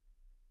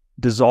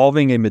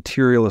dissolving a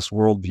materialist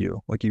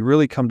worldview. Like you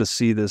really come to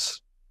see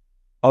this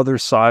other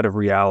side of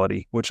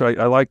reality, which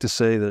I like to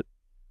say that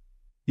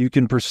you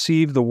can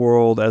perceive the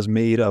world as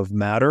made of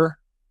matter,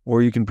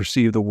 or you can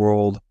perceive the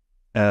world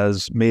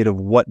as made of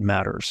what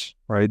matters,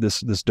 right?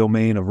 This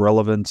domain of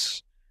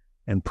relevance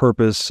and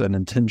purpose and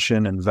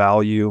intention and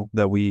value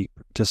that we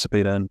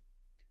participate in.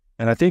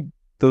 And I think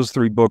those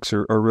three books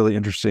are really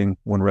interesting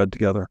when read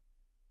together.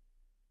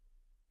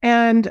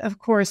 And of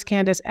course,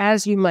 Candice,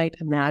 as you might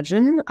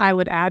imagine, I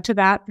would add to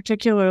that,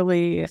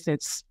 particularly if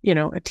it's,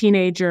 a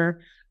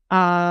teenager,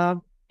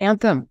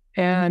 Anthem,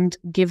 and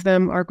give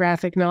them our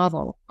graphic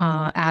novel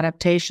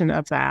adaptation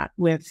of that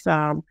with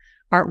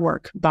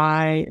artwork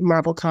by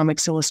Marvel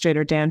Comics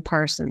illustrator Dan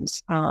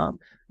Parsons.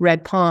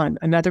 Red Pond,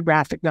 another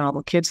graphic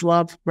novel. Kids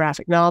love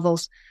graphic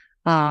novels.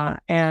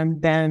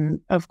 And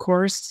then, of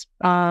course,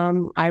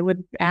 I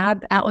would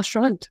add Atlas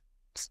Shrugged.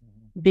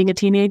 Being a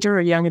teenager or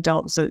a young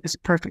adult is a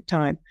perfect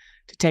time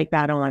to take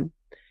that on.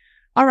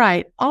 All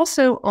right.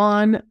 Also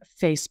on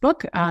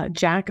Facebook,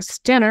 Jack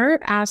Stenner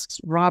asks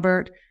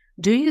Robert,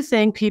 do you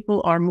think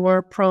people are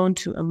more prone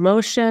to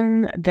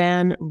emotion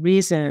than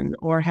reason,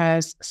 or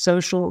has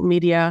social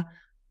media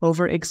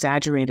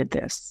over-exaggerated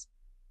this?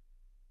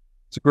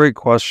 It's a great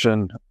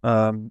question.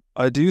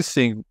 I do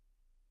think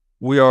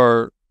we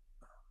are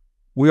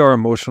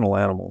emotional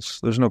animals.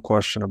 There's no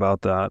question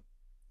about that.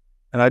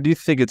 And I do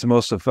think it's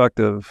most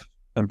effective,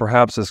 and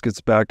perhaps this gets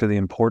back to the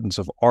importance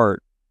of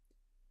art,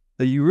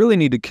 that you really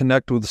need to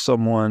connect with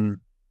someone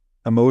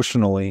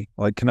emotionally,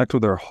 like connect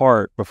with their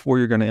heart before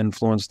you're going to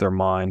influence their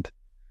mind.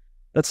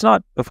 That's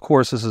not, of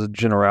course, this is a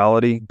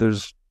generality.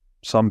 There's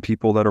some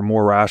people that are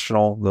more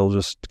rational. They'll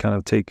just kind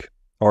of take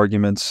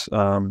arguments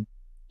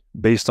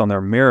based on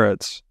their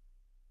merits.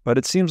 But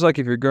it seems like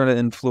if you're going to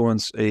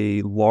influence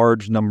a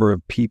large number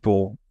of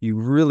people, you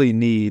really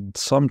need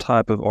some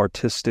type of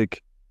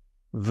artistic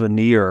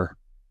veneer,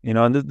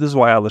 and this is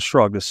why Atlas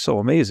Shrugged is so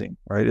amazing,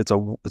 right? It's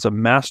a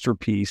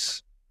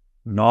masterpiece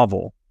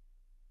novel.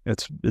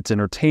 It's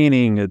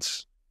entertaining,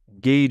 it's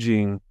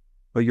engaging,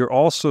 but you're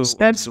also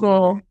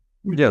suspenseful.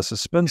 Yeah,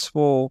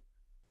 suspenseful.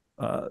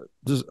 I'm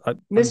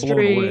blown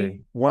away.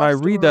 When I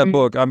read that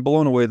book, I'm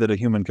blown away that a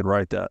human could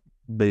write that,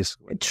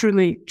 basically.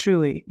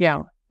 Truly,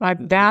 yeah.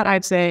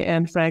 I'd say,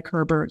 and Frank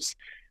Herbert's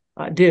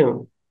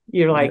Dune.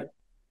 You're like,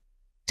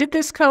 did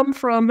this come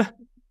from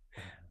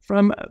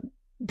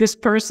this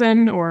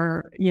person,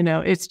 or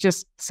it's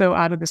just so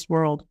out of this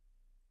world.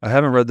 I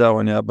haven't read that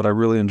one yet, but I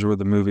really enjoyed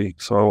the movie,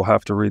 so I will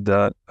have to read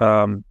that.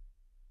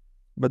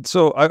 But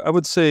so I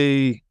would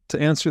say,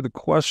 to answer the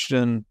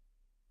question,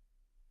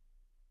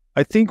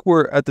 I think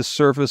we're at the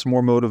surface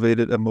more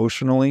motivated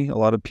emotionally. A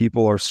lot of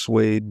people are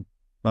swayed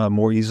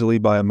more easily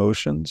by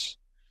emotions,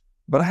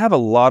 but I have a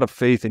lot of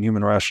faith in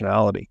human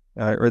rationality.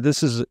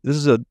 This is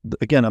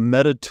again a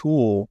meta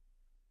tool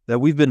that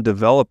we've been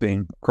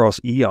developing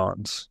across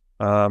eons.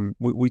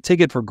 We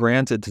take it for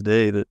granted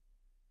today that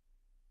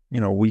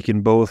we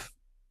can both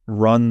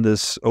run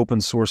this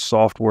open source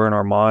software in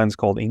our minds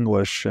called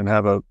English and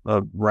have a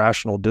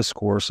rational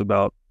discourse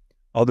about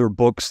other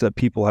books that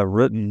people have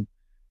written.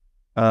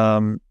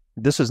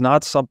 This is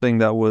not something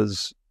that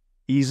was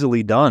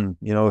easily done,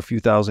 a few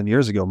thousand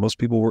years ago. Most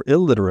people were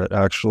illiterate,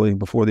 actually,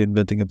 before the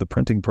invention of the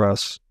printing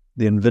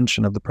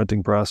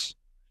press.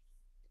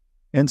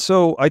 And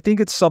so I think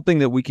it's something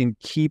that we can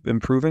keep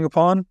improving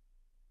upon.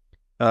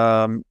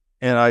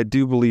 And I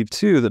do believe,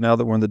 too, that now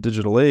that we're in the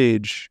digital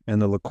age and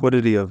the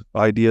liquidity of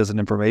ideas and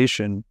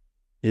information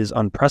is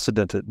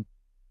unprecedented,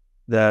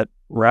 that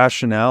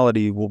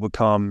rationality will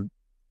become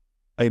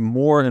a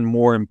more and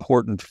more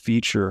important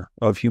feature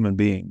of human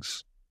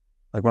beings.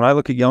 Like when I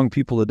look at young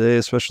people today,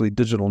 especially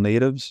digital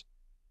natives,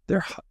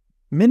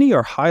 many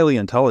are highly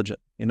intelligent.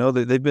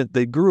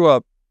 They grew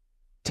up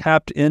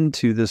tapped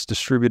into this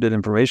distributed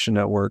information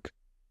network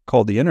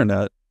called the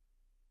internet,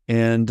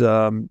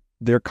 and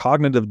their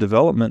cognitive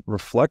development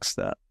reflects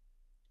that.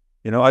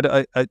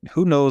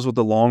 Who knows what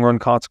the long run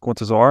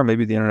consequences are?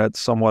 Maybe the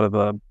internet's somewhat of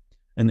an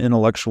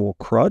intellectual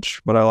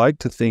crutch, but I like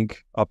to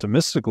think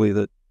optimistically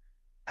that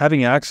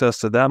having access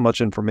to that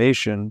much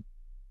information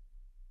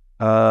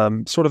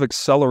sort of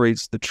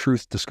accelerates the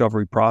truth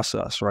discovery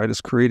process, right?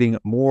 It's creating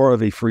more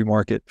of a free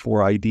market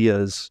for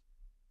ideas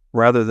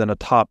rather than a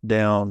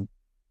top-down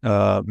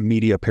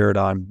media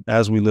paradigm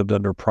as we lived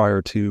under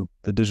prior to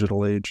the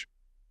digital age.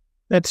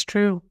 That's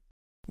true.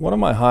 One of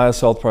my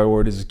highest health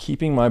priorities is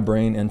keeping my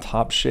brain in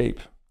top shape.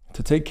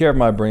 To take care of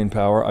my brain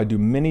power, I do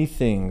many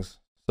things,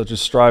 such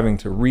as striving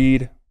to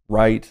read,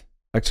 write,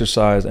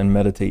 exercise, and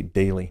meditate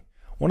daily.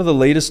 One of the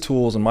latest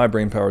tools in my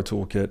brain power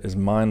toolkit is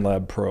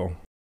MindLab Pro.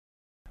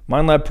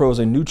 MindLab Pro is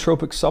a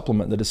nootropic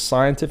supplement that is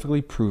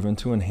scientifically proven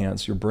to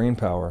enhance your brain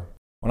power.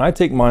 When I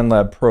take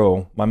MindLab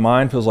Pro, my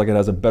mind feels like it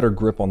has a better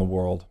grip on the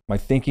world. My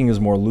thinking is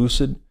more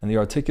lucid, and the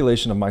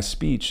articulation of my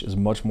speech is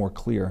much more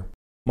clear.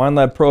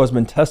 MindLab Pro has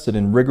been tested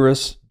in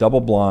rigorous,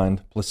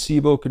 double-blind,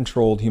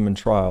 placebo-controlled human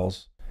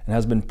trials and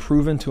has been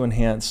proven to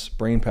enhance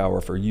brain power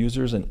for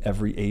users in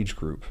every age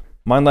group.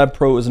 MindLab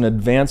Pro is an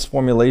advanced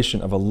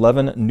formulation of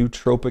 11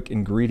 nootropic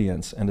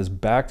ingredients and is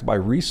backed by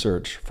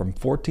research from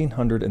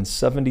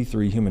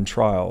 1,473 human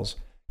trials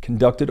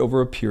conducted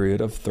over a period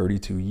of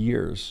 32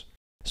 years.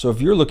 So if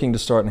you're looking to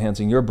start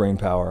enhancing your brain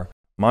power,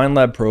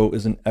 MindLab Pro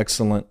is an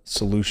excellent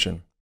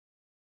solution.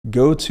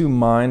 Go to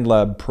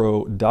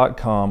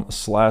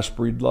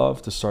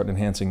mindlabpro.com/breedlove to start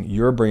enhancing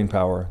your brain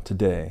power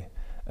today.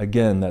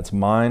 Again, that's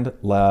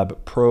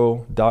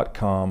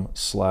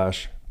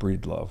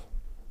mindlabpro.com/breedlove.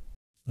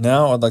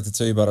 Now I'd like to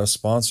tell you about our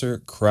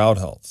sponsor,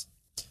 CrowdHealth.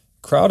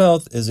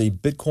 CrowdHealth is a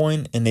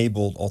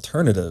Bitcoin-enabled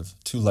alternative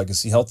to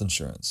legacy health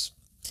insurance.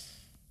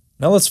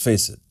 Now let's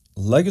face it,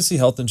 legacy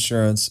health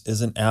insurance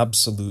is an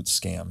absolute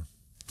scam.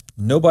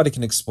 Nobody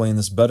can explain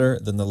this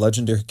better than the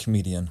legendary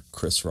comedian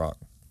Chris Rock.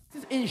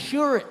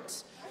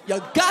 Insurance.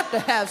 You got to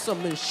have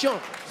some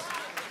insurance.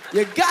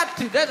 You got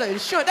to. There's an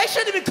insurance. They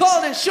shouldn't even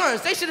call it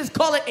insurance. They should just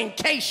call it in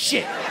case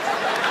shit.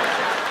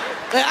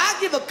 Like, I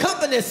give a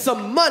company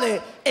some money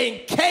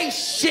in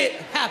case shit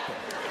happens.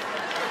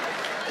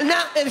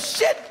 Now, if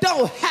shit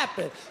don't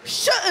happen,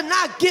 shouldn't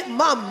I get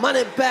my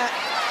money back?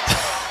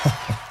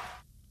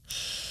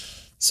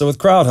 So with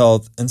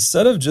CrowdHealth,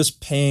 instead of just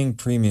paying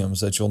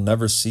premiums that you'll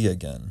never see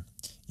again,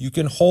 you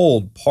can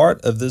hold part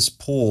of this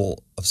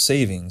pool of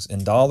savings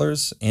in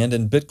dollars and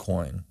in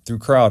Bitcoin through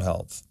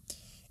CrowdHealth.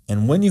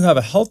 And when you have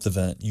a health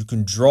event, you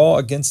can draw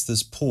against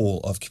this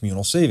pool of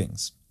communal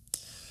savings.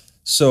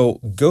 So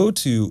go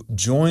to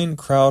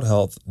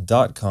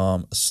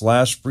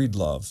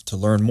joincrowdhealth.com/breedlove to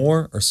learn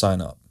more or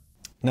sign up.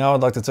 Now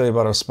I'd like to tell you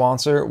about our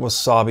sponsor,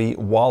 Wasabi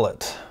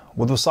Wallet.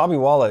 With Wasabi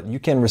Wallet, you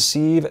can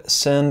receive,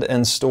 send,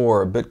 and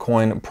store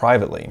Bitcoin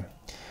privately.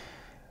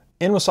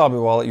 In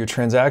Wasabi Wallet, your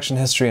transaction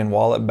history and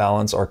wallet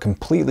balance are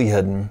completely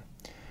hidden.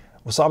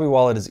 Wasabi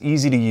Wallet is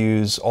easy to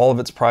use, all of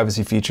its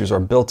privacy features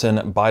are built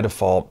in by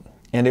default,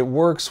 and it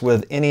works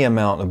with any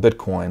amount of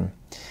Bitcoin.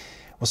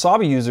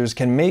 Wasabi users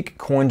can make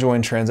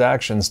CoinJoin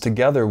transactions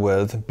together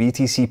with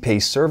BTC Pay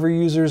server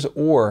users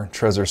or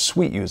Trezor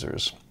Suite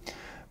users.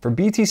 For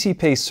BTC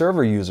Pay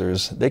server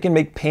users, they can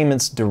make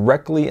payments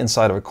directly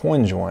inside of a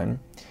CoinJoin,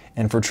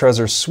 and for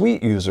Trezor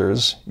Suite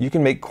users, you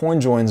can make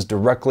CoinJoins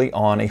directly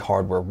on a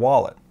hardware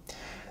wallet.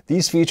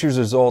 These features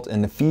result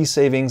in fee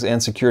savings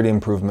and security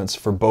improvements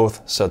for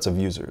both sets of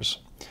users.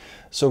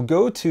 So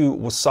go to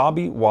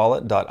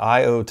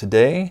wasabiwallet.io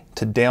today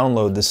to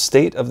download the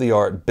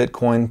state-of-the-art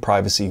Bitcoin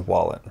privacy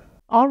wallet.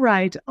 All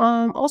right.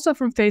 Also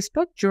from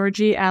Facebook,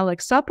 Georgie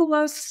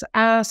Alexopoulos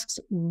asks,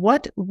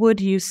 what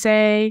would you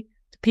say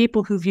to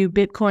people who view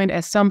Bitcoin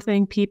as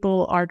something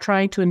people are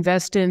trying to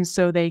invest in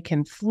so they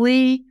can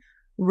flee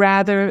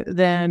rather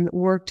than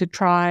work to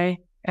try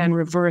and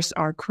reverse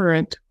our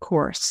current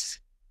course?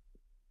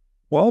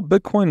 Well,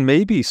 Bitcoin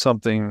may be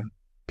something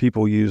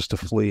people use to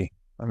flee.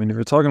 I mean, if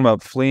you're talking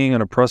about fleeing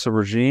an oppressive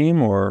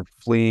regime or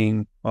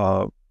fleeing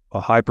a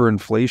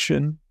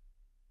hyperinflation,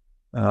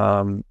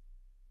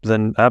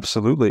 then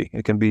absolutely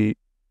it can be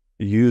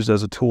used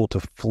as a tool to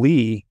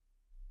flee.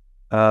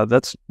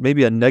 That's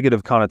maybe a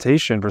negative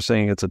connotation for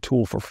saying it's a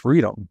tool for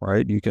freedom,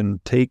 right? You can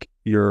take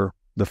the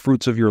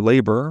fruits of your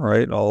labor,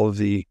 right? All of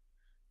the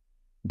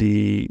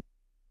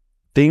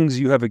things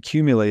you have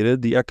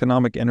accumulated, the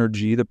economic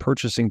energy, the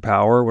purchasing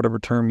power, whatever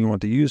term you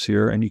want to use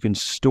here, and you can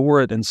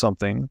store it in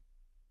something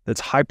that's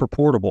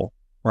hyper-portable,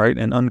 right,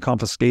 and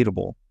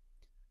unconfiscatable.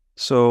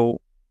 So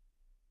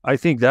I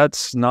think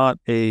that's not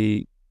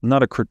a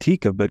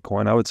critique of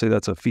Bitcoin. I would say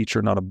that's a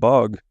feature, not a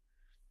bug.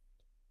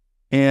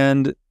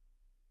 And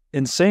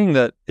in saying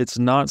that it's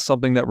not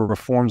something that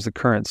reforms the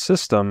current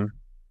system,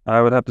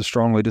 I would have to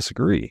strongly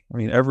disagree. I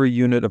mean, every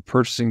unit of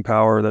purchasing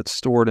power that's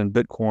stored in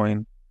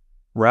Bitcoin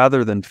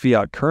rather than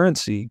fiat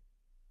currency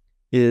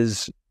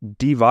is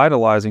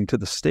devitalizing to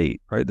the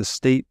state, right? The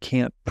state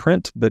can't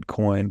print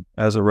Bitcoin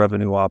as a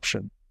revenue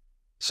option.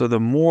 So the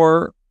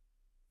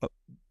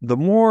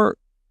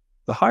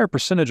higher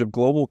percentage of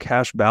global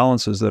cash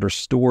balances that are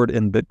stored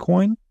in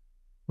Bitcoin,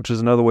 which is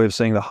another way of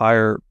saying the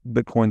higher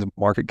Bitcoin's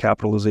market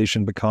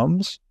capitalization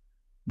becomes,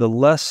 the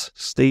less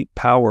state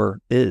power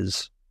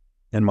is,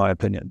 in my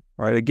opinion,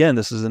 right? Again,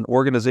 this is an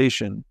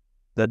organization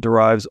that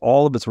derives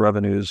all of its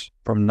revenues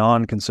from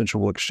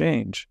non-consensual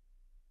exchange.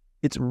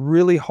 It's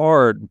really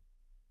hard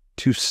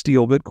to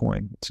steal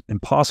Bitcoin. It's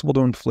impossible to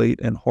inflate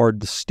and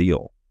hard to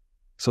steal.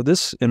 So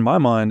this, in my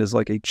mind, is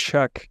like a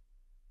check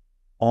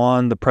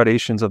on the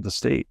predations of the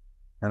state.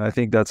 And I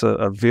think that's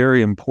a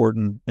very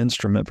important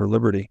instrument for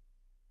liberty.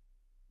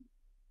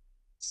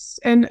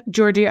 And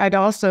Georgie, I'd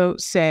also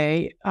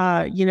say,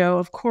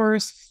 of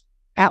course,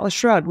 Atlas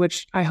Shrugged,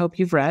 which I hope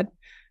you've read,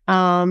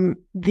 I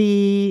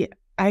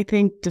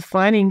think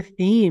defining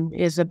theme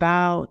is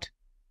about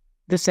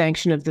the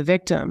sanction of the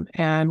victim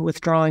and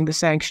withdrawing the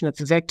sanction of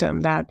the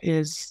victim. That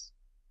is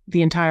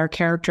the entire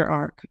character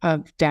arc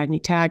of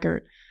Dagny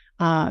Taggart,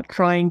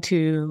 trying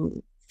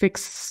to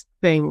fix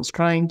things,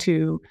 trying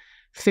to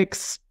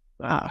fix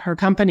her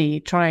company,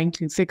 trying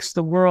to fix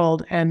the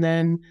world, and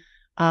then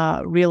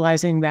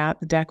realizing that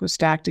the deck was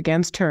stacked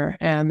against her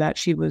and that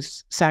she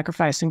was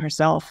sacrificing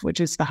herself, which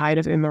is the height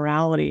of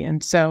immorality.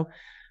 And so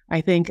I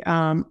think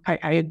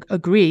I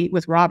agree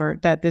with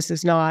Robert that this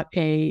is not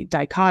a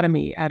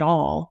dichotomy at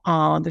all.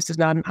 This is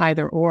not an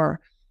either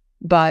or,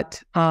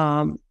 but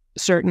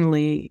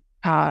certainly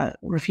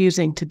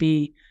refusing to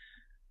be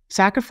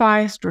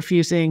sacrificed,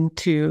 refusing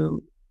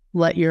to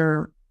let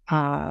your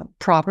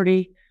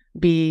property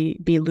be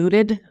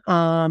looted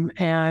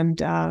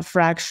and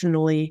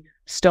fractionally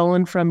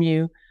stolen from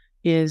you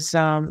is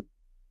your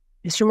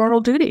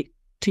moral duty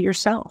to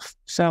yourself.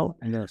 So,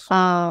 yes.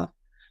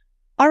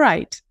 All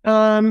right.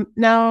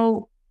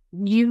 Now,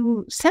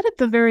 you said at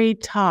the very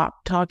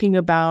top, talking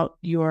about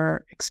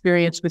your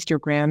experience with your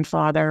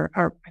grandfather,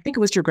 or I think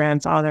it was your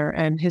grandfather,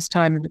 and his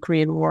time in the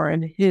Korean War,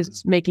 and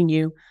his making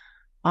you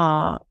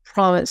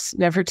promise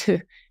never to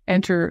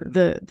enter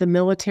the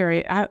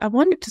military. I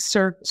wanted to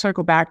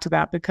circle back to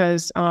that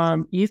because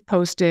you've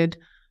posted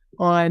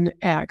on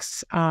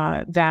X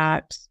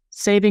that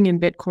saving in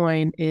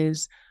Bitcoin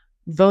is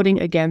voting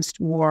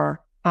against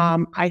war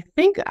I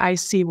think I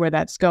see where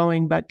that's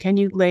going, but can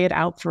you lay it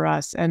out for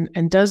us?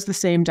 And does the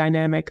same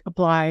dynamic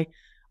apply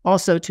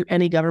also to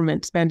any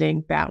government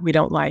spending that we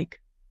don't like?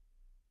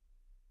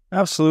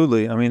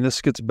 Absolutely. I mean,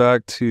 this gets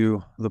back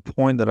to the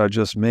point that I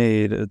just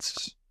made.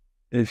 It's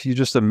if you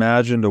just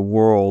imagined a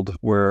world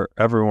where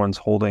everyone's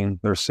holding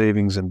their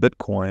savings in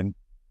Bitcoin,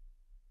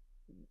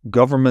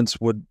 governments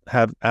would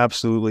have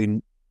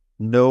absolutely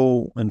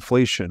no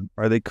inflation,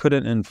 right? They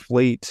couldn't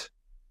inflate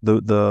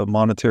the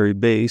monetary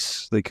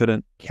base. They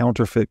couldn't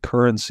counterfeit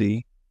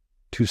currency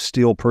to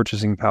steal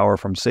purchasing power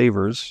from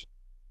savers.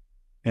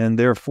 And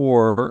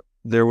therefore,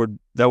 that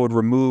would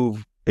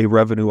remove a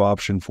revenue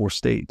option for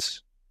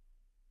states.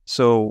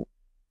 So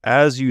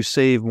as you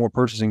save more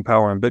purchasing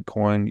power in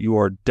Bitcoin, you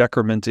are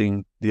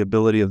decrementing the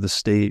ability of the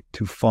state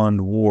to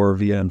fund war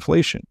via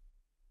inflation.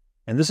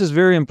 And this is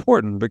very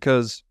important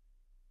because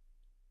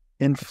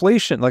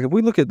inflation, like if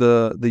we look at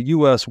the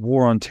U.S.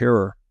 war on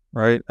terror,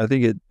 right? I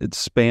think it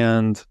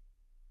spanned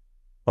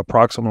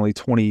approximately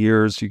 20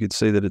 years. You could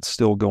say that it's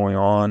still going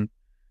on.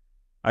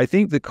 I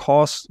think the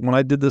cost, when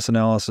I did this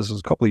analysis, it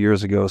was a couple of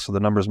years ago, so the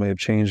numbers may have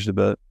changed a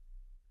bit.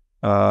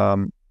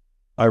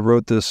 I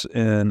wrote this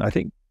in, I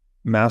think,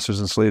 Masters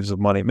and Slaves of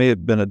Money. It may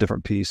have been a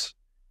different piece.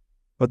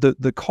 But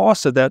the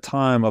cost at that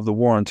time of the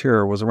war on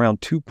terror was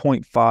around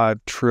 $2.5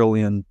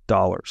 trillion.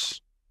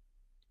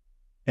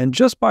 And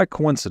just by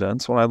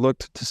coincidence, when I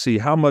looked to see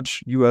how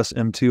much US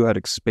M2 had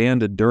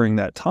expanded during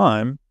that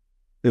time,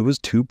 it was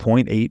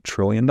 $2.8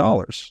 trillion.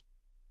 All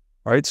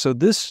right, so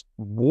this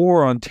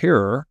war on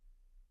terror,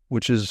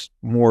 which is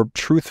more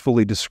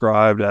truthfully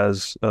described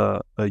as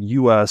a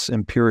US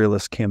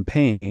imperialist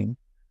campaign,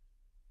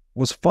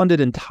 was funded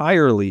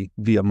entirely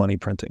via money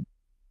printing.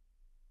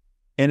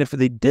 And if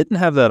they didn't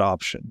have that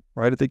option,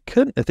 right, if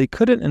they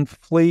couldn't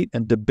inflate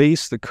and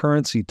debase the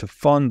currency to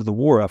fund the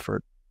war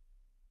effort,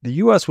 the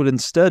US would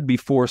instead be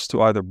forced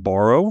to either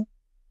borrow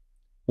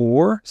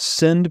or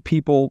send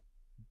people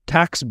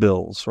tax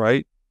bills,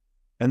 right?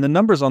 And the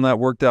numbers on that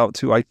worked out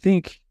to, I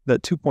think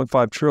that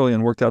 2.5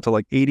 trillion worked out to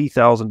like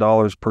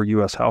 $80,000 per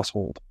US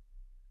household.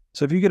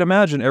 So if you could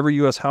imagine every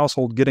U.S.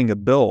 household getting a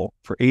bill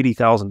for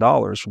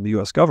 $80,000 from the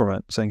U.S.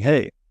 government saying,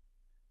 hey,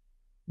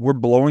 we're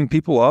blowing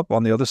people up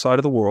on the other side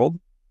of the world,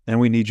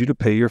 and we need you to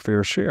pay your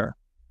fair share.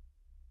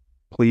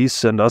 Please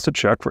send us a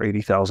check for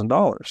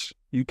 $80,000.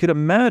 You could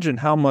imagine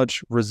how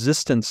much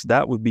resistance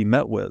that would be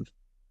met with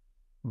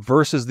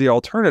versus the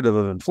alternative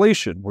of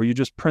inflation, where you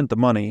just print the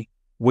money,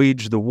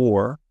 wage the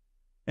war,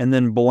 and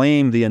then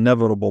blame the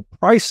inevitable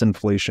price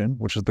inflation,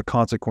 which is the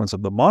consequence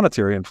of the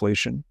monetary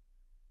inflation,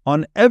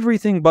 on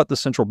everything but the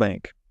central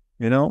bank.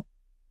 You know,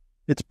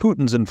 it's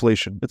Putin's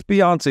inflation. It's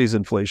Beyonce's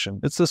inflation.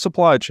 It's the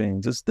supply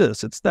chains. It's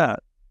this, it's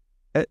that.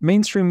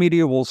 Mainstream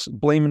media will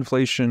blame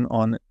inflation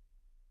on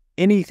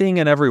anything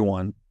and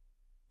everyone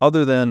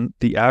other than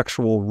the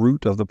actual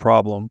root of the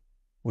problem,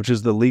 which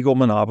is the legal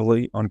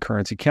monopoly on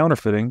currency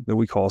counterfeiting that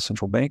we call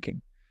central banking.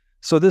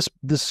 So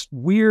this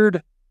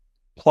weird,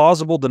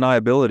 plausible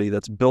deniability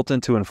that's built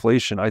into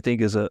inflation, I think,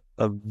 is a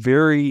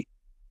very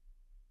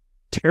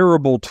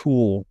terrible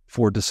tool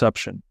for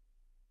deception.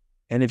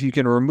 And if you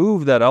can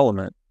remove that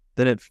element,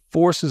 then it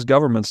forces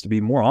governments to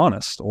be more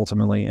honest,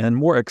 ultimately, and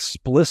more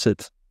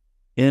explicit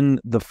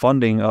in the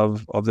funding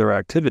of their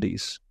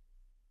activities.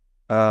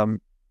 And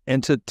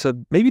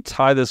to maybe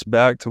tie this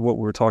back to what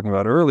we were talking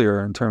about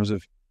earlier in terms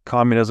of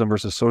communism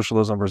versus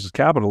socialism versus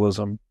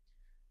capitalism,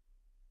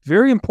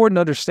 very important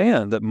to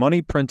understand that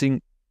money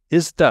printing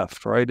is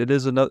theft, right? It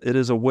is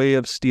a way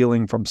of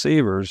stealing from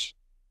savers.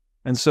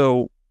 And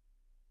so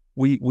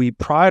we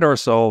pride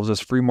ourselves as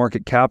free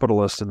market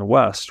capitalists in the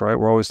West, right?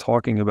 We're always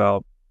talking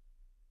about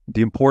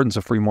the importance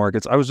of free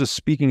markets. I was just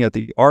speaking at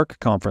the ARC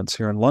conference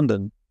here in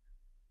London,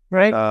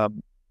 right?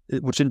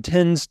 Which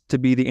intends to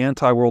be the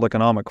anti-World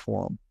Economic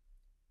Forum.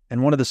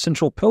 And one of the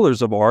central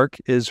pillars of ARC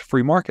is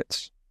free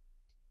markets.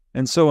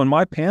 And so in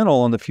my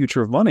panel on the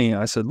future of money,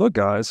 I said, look,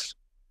 guys,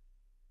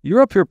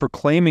 you're up here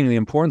proclaiming the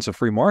importance of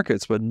free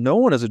markets, but no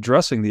one is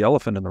addressing the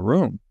elephant in the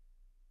room.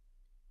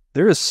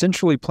 There is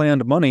centrally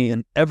planned money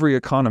in every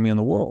economy in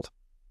the world.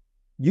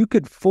 You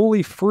could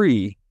fully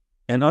free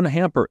and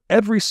unhamper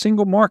every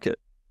single market,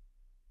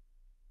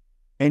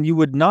 and you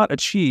would not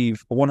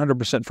achieve a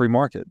 100% free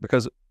market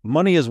because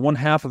money is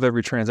 1/2 of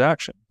every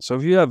transaction. So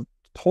if you have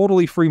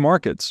totally free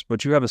markets,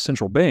 but you have a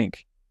central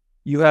bank,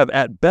 you have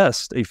at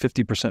best a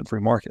 50% free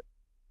market.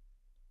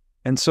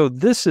 And so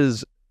this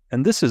is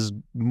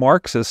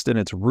Marxist in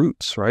its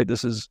roots, right?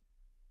 This is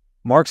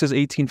Marx's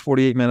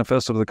 1848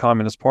 Manifesto to the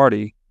Communist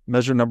Party.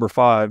 Measure number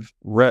 5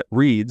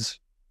 reads,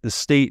 the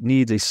state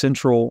needs a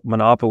central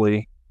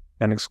monopoly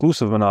and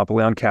exclusive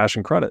monopoly on cash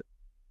and credit.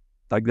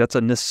 Like that's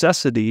a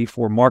necessity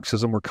for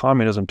Marxism or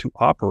communism to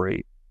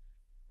operate.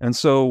 And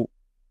so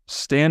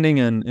standing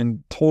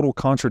in total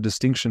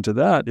contradistinction to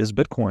that is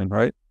Bitcoin,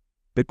 right?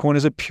 Bitcoin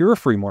is a pure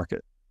free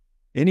market.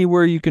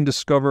 Anywhere you can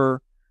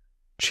discover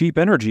cheap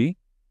energy,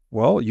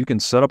 well, you can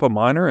set up a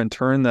miner and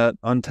turn that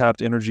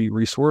untapped energy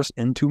resource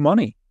into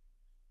money.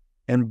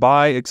 And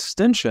by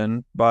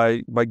extension,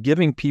 by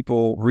giving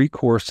people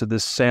recourse to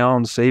this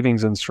sound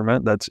savings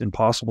instrument that's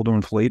impossible to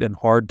inflate and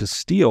hard to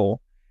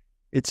steal,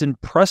 it's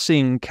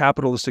impressing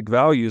capitalistic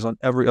values on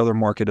every other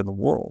market in the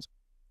world.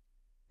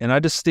 And I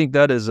just think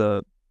that is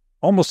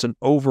almost an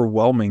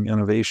overwhelming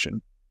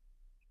innovation.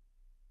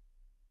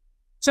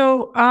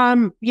 So,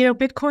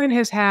 Bitcoin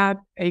has had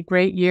a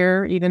great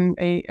year, even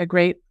a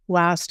great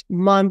last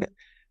month.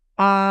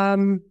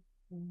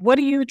 What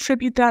do you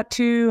attribute that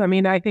to? I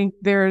mean, I think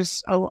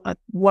there's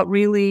what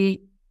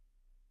really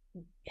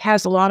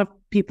has a lot of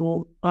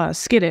people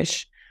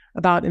skittish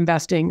about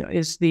investing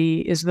is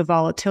the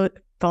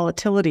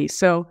volatility.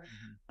 So,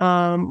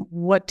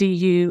 what do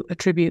you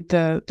attribute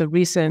the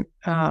recent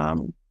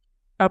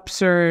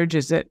upsurge?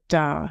 Is it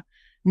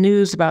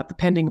news about the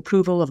pending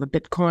approval of a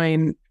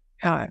Bitcoin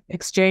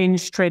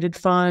exchange traded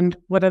fund?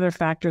 What other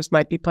factors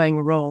might be playing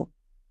a role?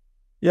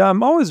 Yeah,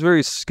 I'm always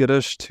very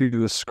skittish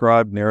to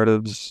ascribe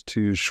narratives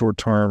to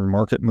short-term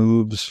market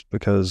moves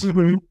because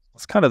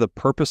it's kind of the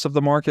purpose of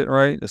the market,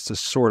 right? It's to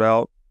sort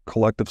out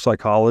collective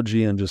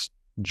psychology and just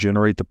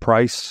generate the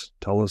price,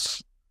 tell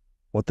us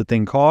what the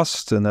thing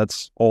costs, and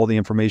that's all the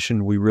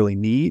information we really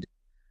need.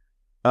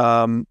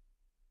 That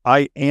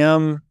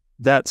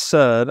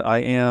said, I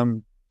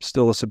am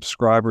still a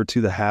subscriber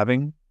to the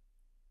halving.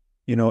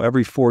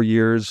 Every 4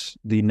 years,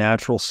 the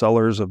natural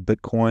sellers of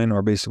Bitcoin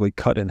are basically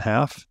cut in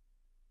half.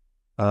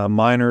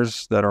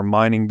 Miners that are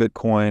mining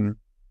Bitcoin,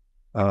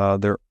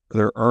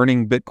 they're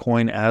earning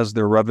Bitcoin as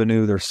their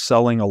revenue. They're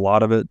selling a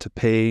lot of it to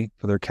pay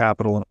for their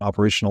capital and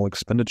operational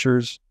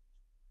expenditures.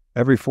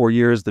 Every 4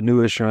 years, the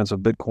new issuance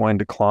of Bitcoin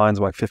declines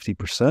by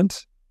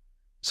 50%.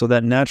 So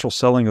that natural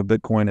selling of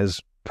Bitcoin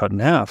is cut in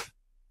half.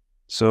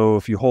 So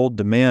if you hold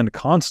demand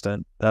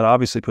constant, that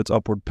obviously puts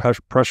upward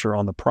pressure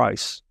on the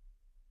price.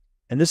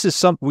 And this is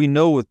something we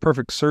know with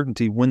perfect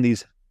certainty when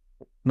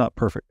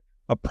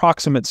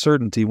approximate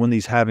certainty when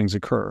these halvings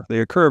occur. They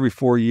occur every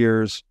 4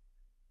 years,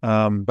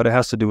 but it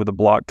has to do with the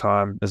block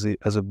time as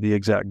of the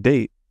exact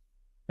date.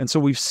 And so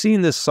we've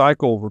seen this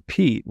cycle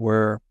repeat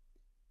where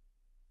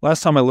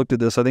last time I looked at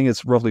this, I think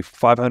it's roughly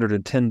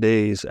 510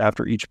 days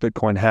after each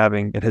Bitcoin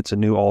halving, it hits a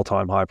new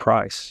all-time high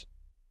price.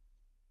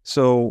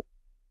 So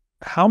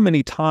how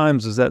many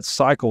times does that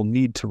cycle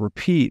need to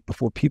repeat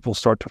before people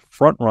start to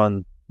front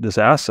run this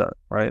asset,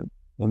 right?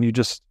 When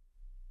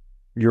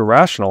you're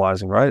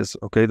rationalizing, right? It's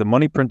okay, the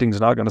money printing is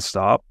not going to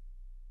stop.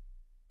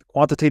 The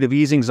quantitative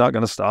easing is not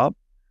going to stop.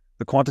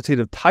 The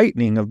quantitative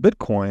tightening of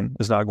Bitcoin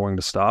is not going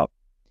to stop.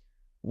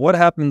 What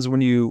happens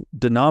when you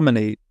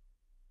denominate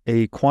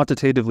a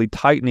quantitatively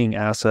tightening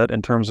asset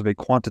in terms of a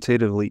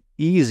quantitatively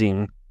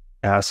easing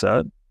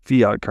asset,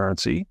 fiat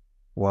currency?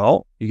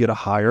 Well, you get a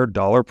higher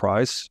dollar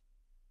price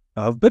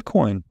of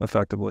Bitcoin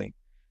effectively.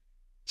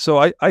 So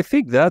I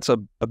think that's a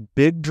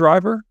big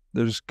driver.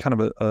 There's kind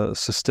of a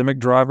systemic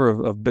driver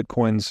of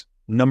Bitcoin's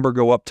number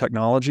go up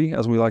technology,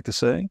 as we like to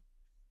say.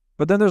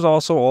 But then there's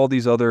also all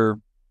these other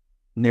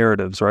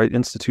narratives, right?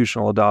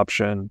 Institutional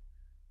adoption,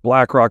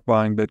 BlackRock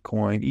buying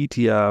Bitcoin,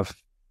 ETF,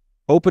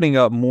 opening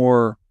up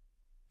more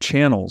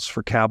channels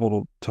for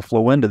capital to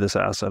flow into this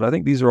asset. I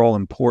think these are all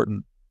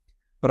important,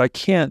 but I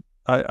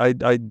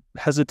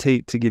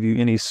hesitate to give you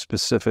any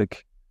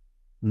specific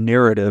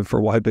narrative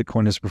for why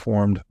Bitcoin has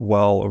performed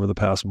well over the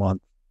past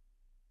month.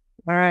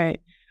 All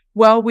right.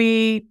 Well,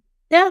 we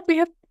have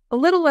a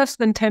little less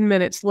than 10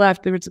 minutes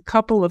left. There was a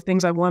couple of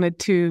things I wanted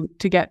to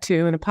get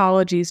to, and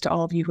apologies to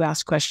all of you who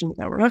asked questions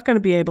that we're not going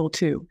to be able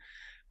to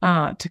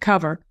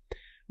cover.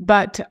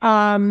 But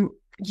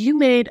you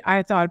made,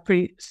 I thought, a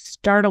pretty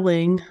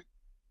startling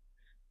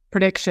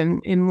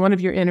prediction in one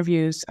of your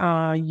interviews.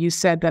 You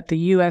said that the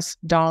U.S.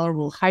 dollar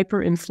will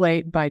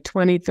hyperinflate by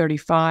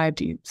 2035.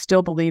 Do you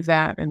still believe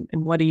that? And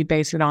what do you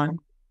base it on?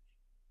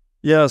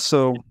 Yeah,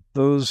 so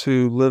those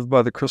who live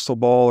by the crystal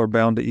ball are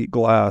bound to eat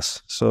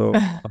glass. So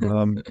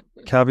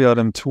caveat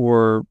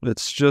emptor,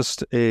 it's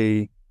just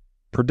a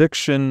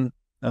prediction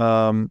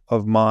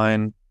of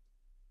mine.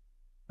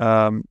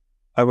 I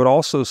would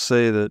also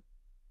say that,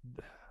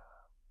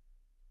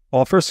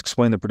 I'll first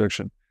explain the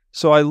prediction.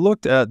 So I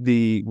looked at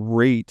the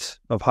rate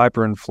of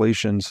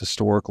hyperinflations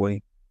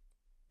historically,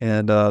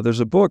 and there's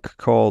a book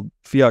called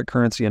Fiat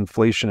Currency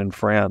Inflation in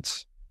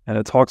France, and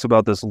it talks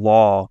about this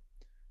law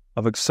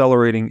of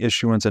accelerating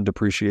issuance and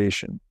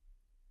depreciation.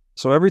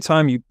 So every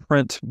time you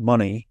print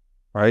money,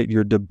 right,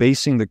 you're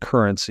debasing the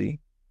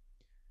currency,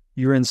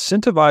 you're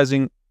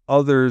incentivizing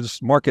others,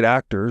 market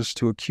actors,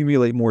 to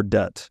accumulate more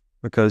debt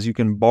because you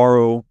can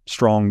borrow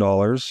strong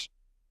dollars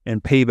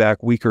and pay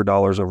back weaker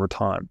dollars over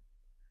time.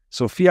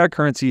 So fiat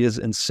currency is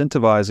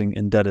incentivizing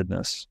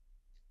indebtedness.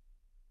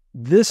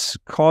 This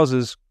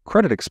causes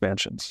credit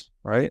expansions,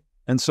 right?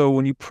 And so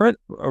when you print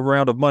a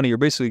round of money, you're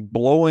basically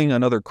blowing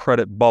another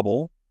credit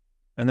bubble.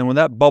 And then when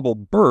that bubble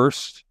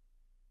bursts,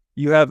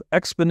 you have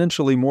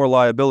exponentially more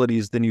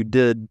liabilities than you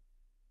did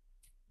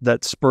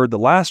that spurred the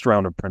last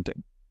round of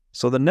printing.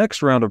 So the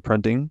next round of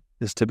printing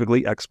is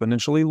typically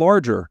exponentially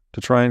larger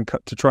to try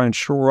and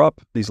shore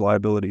up these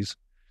liabilities.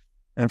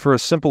 And for a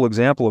simple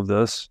example of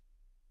this,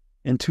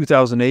 In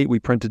 2008, we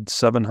printed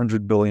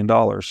 $700 billion.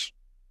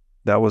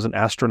 That was an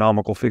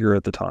astronomical figure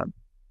at the time.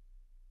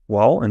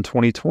 Well, in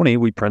 2020,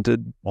 we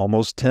printed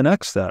almost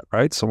 10x that,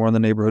 right? Somewhere in the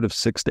neighborhood of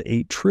 $6 to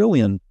 $8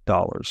 trillion.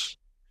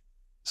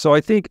 So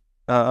I think,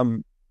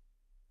 and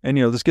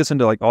this gets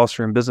into like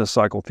Austrian business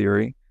cycle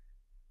theory.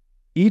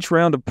 Each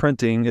round of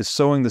printing is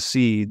sowing the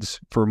seeds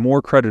for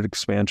more credit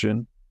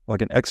expansion,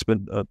 like an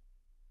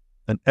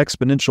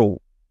exponentially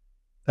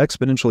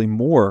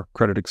more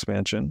credit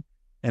expansion,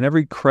 and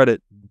every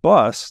credit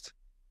bust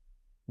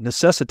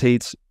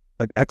necessitates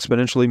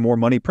exponentially more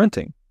money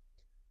printing.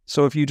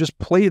 So if you just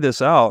play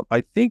this out,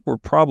 I think we're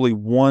probably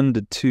 1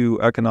 to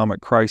 2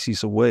 economic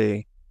crises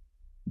away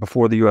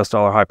before the US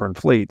dollar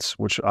hyperinflates,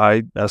 which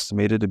I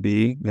estimated to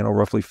be,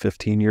 roughly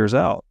 15 years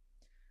out.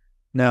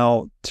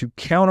 Now, to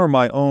counter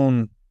my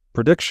own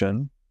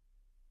prediction,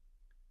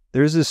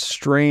 there's this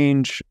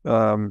strange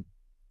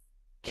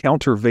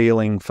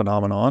countervailing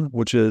phenomenon,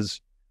 which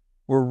is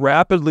we're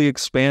rapidly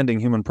expanding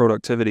human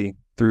productivity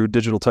through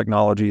digital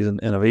technologies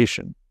and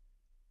innovation.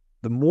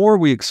 The more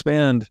we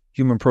expand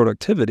human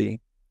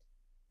productivity,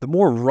 the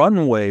more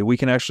runway we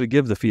can actually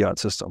give the fiat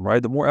system,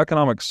 right? The more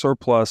economic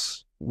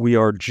surplus we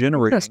are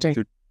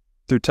generating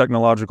through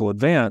technological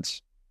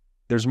advance,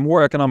 there's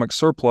more economic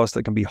surplus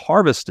that can be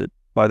harvested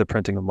by the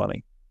printing of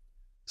money.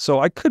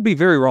 So I could be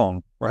very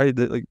wrong, right?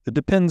 It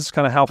depends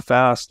kind of how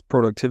fast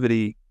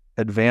productivity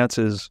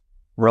advances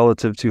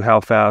relative to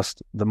how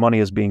fast the money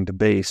is being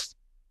debased.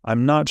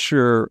 I'm not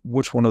sure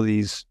which one of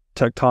these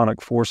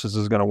tectonic forces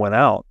is going to win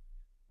out.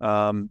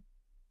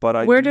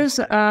 But where does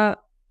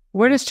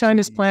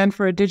China's plan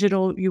for a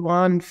digital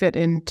yuan fit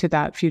into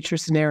that future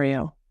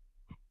scenario?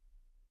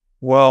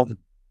 Well,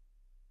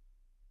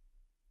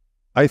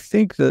 I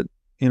think that,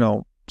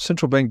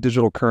 central bank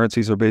digital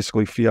currencies are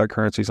basically fiat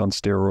currencies on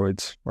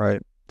steroids, right?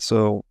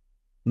 So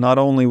not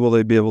only will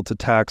they be able to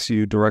tax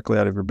you directly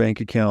out of your bank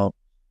account,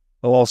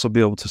 they'll also be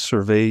able to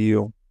survey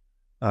you.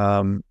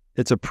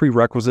 It's a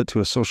prerequisite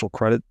to a social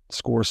credit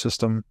score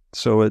system.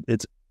 So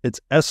it's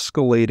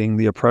escalating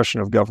the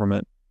oppression of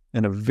government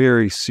in a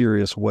very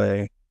serious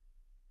way.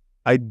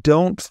 I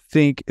don't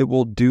think it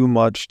will do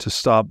much to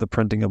stop the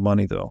printing of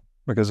money, though,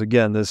 because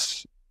again,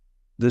 this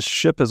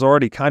ship has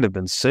already kind of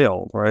been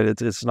sailed, right?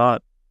 It's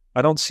not.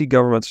 I don't see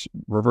governments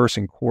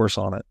reversing course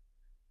on it,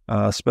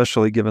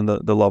 especially given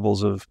the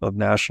levels of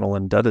national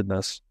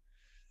indebtedness.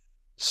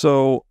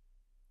 So,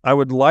 I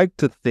would like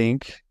to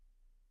think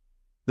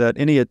that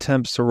any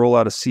attempts to roll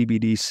out a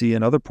CBDC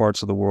in other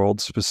parts of the world,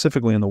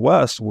 specifically in the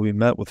West, will be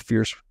met with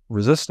fierce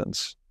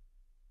resistance.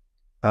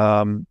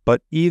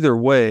 But either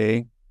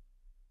way,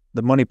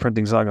 the money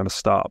printing is not going to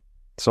stop.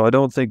 So I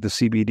don't think the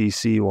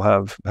CBDC will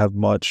have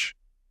much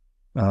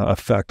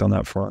effect on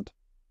that front.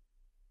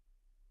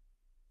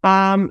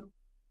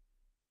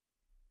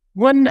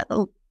 One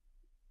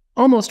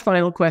almost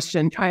final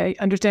question. I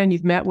understand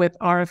you've met with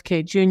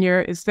RFK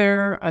Jr. Is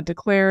there a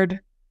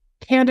declared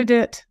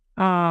candidate?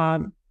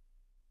 I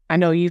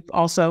know you've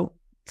also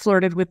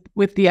flirted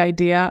with the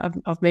idea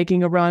of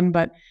making a run,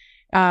 but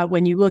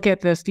when you look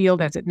at the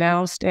field as it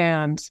now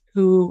stands,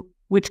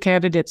 which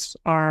candidates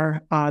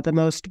are the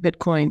most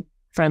Bitcoin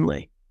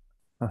friendly?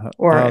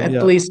 Or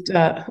at least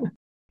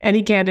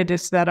any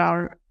candidates that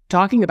are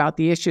talking about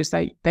the issues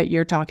that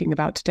you're talking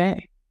about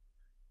today?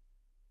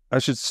 I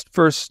should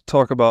first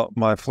talk about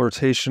my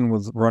flirtation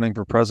with running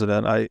for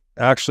president. I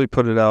actually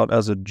put it out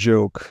as a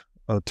joke,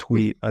 a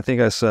tweet. I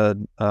think I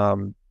said,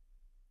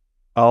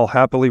 I'll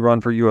happily run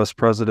for U.S.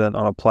 president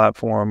on a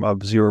platform of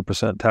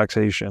 0%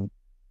 taxation.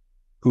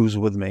 Who's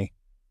with me?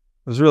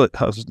 I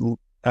was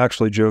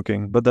actually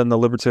joking. But then the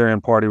Libertarian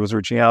Party was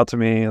reaching out to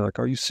me, like,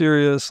 are you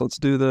serious? Let's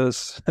do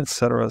this,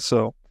 etc.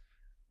 So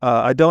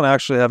I don't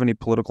actually have any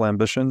political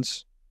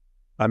ambitions.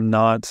 I'm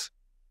not.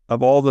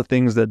 Of all the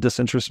things that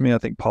disinterest me, I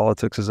think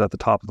politics is at the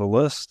top of the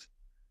list.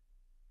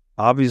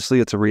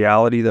 Obviously, it's a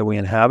reality that we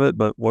inhabit,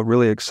 but what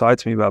really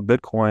excites me about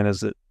Bitcoin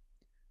is that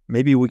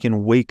maybe we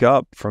can wake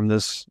up from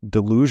this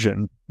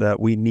delusion that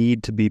we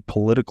need to be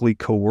politically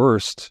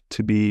coerced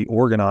to be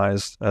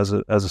organized as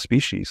a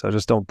species. I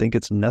just don't think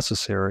it's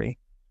necessary.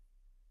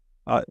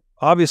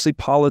 Obviously,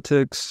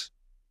 politics,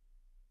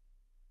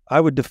 I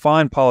would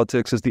define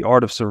politics as the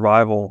art of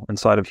survival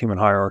inside of human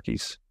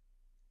hierarchies.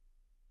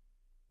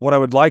 What I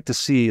would like to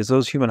see is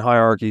those human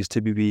hierarchies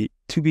to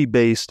be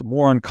based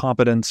more on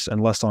competence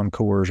and less on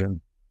coercion.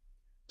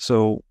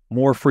 So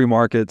more free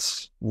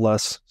markets,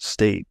 less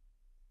state.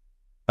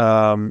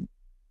 But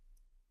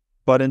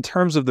in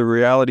terms of the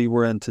reality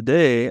we're in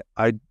today,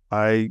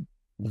 I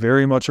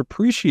very much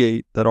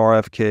appreciate that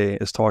RFK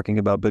is talking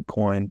about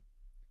Bitcoin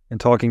and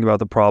talking about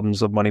the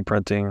problems of money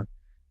printing,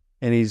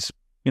 and he's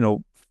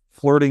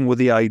flirting with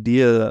the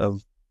idea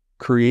of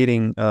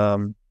creating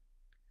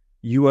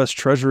U.S.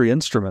 Treasury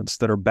instruments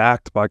that are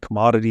backed by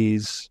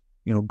commodities,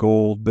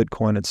 gold,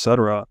 Bitcoin,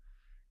 etc.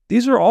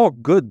 These are all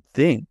good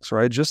things,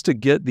 right? Just to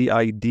get the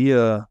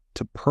idea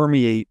to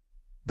permeate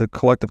the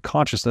collective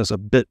consciousness a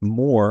bit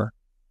more.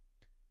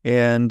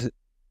 And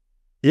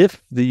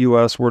if the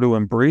U.S. were to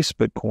embrace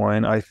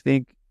Bitcoin, I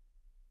think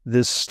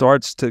this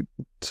starts to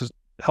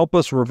help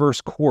us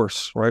reverse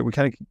course, right? We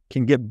kind of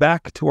can get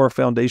back to our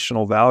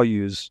foundational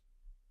values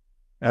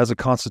as a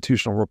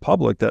constitutional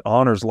republic that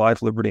honors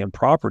life, liberty, and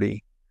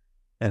property,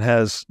 and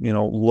has,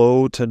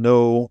 low to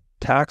no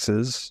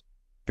taxes,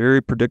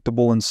 very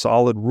predictable and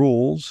solid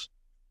rules.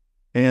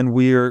 And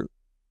we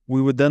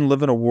would then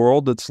live in a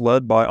world that's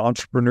led by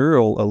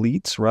entrepreneurial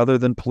elites rather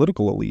than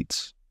political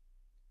elites.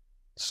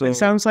 So it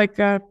sounds like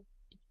a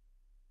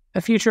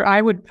future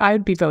I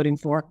would be voting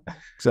for.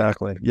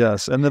 Exactly.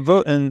 Yes. And the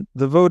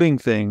voting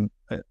thing,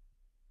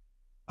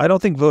 I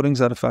don't think voting's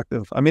that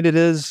effective. I mean, it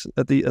is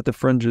at the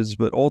fringes,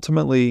 but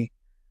ultimately,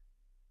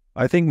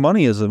 I think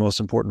money is the most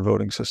important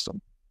voting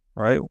system,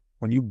 right?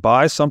 When you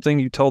buy something,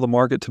 you tell the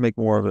market to make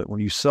more of it.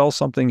 When you sell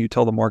something, you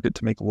tell the market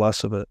to make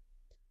less of it.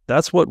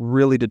 That's what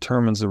really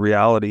determines the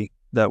reality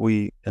that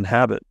we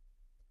inhabit.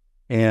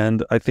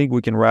 And I think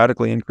we can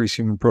radically increase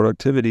human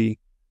productivity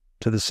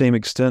to the same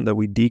extent that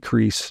we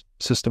decrease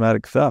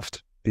systematic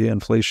theft via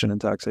inflation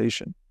and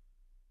taxation.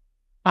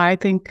 I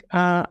think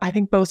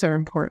both are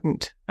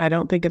important. I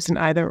don't think it's an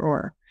either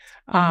or,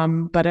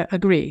 but I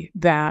agree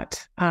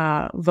that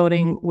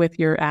voting with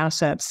your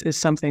assets is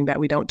something that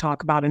we don't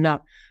talk about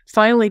enough.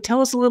 Finally,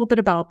 tell us a little bit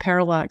about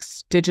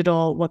Parallax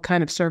Digital. What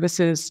kind of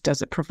services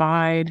does it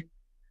provide?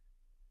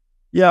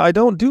 Yeah, I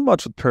don't do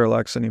much with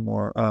Parallax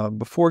anymore.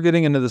 Before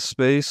getting into this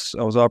space,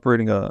 I was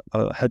operating a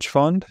hedge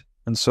fund,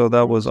 and so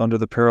that was under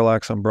the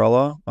Parallax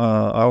umbrella.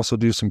 I also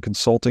do some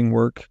consulting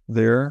work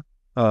there.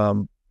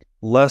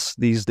 Less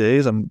these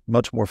days. I'm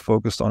much more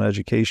focused on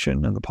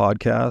education and the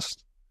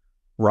podcast,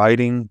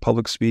 writing,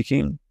 public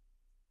speaking.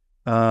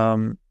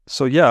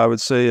 So yeah, I would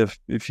say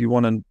if you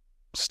want to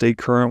stay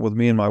current with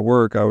me and my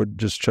work, I would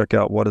just check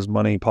out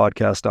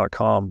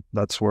whatismoneypodcast.com.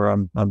 That's where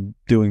I'm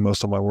doing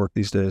most of my work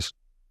these days.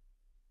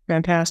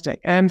 Fantastic.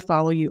 And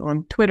follow you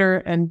on Twitter,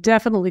 and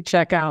definitely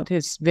check out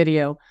his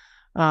video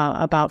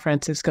about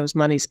Francisco's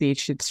money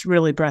speech. It's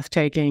really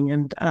breathtaking,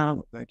 and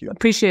Thank you.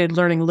 Appreciated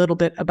learning a little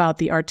bit about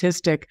the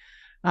artistic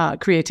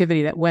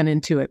creativity that went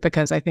into it,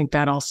 because I think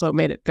that also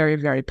made it very,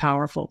 very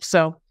powerful.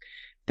 So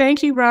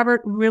thank you,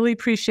 Robert. Really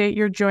appreciate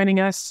your joining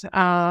us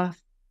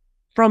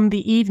from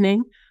the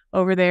evening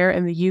over there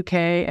in the UK,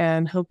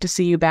 and hope to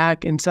see you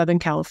back in Southern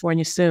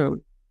California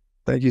soon.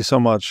 Thank you so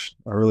much.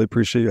 I really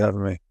appreciate you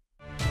having me.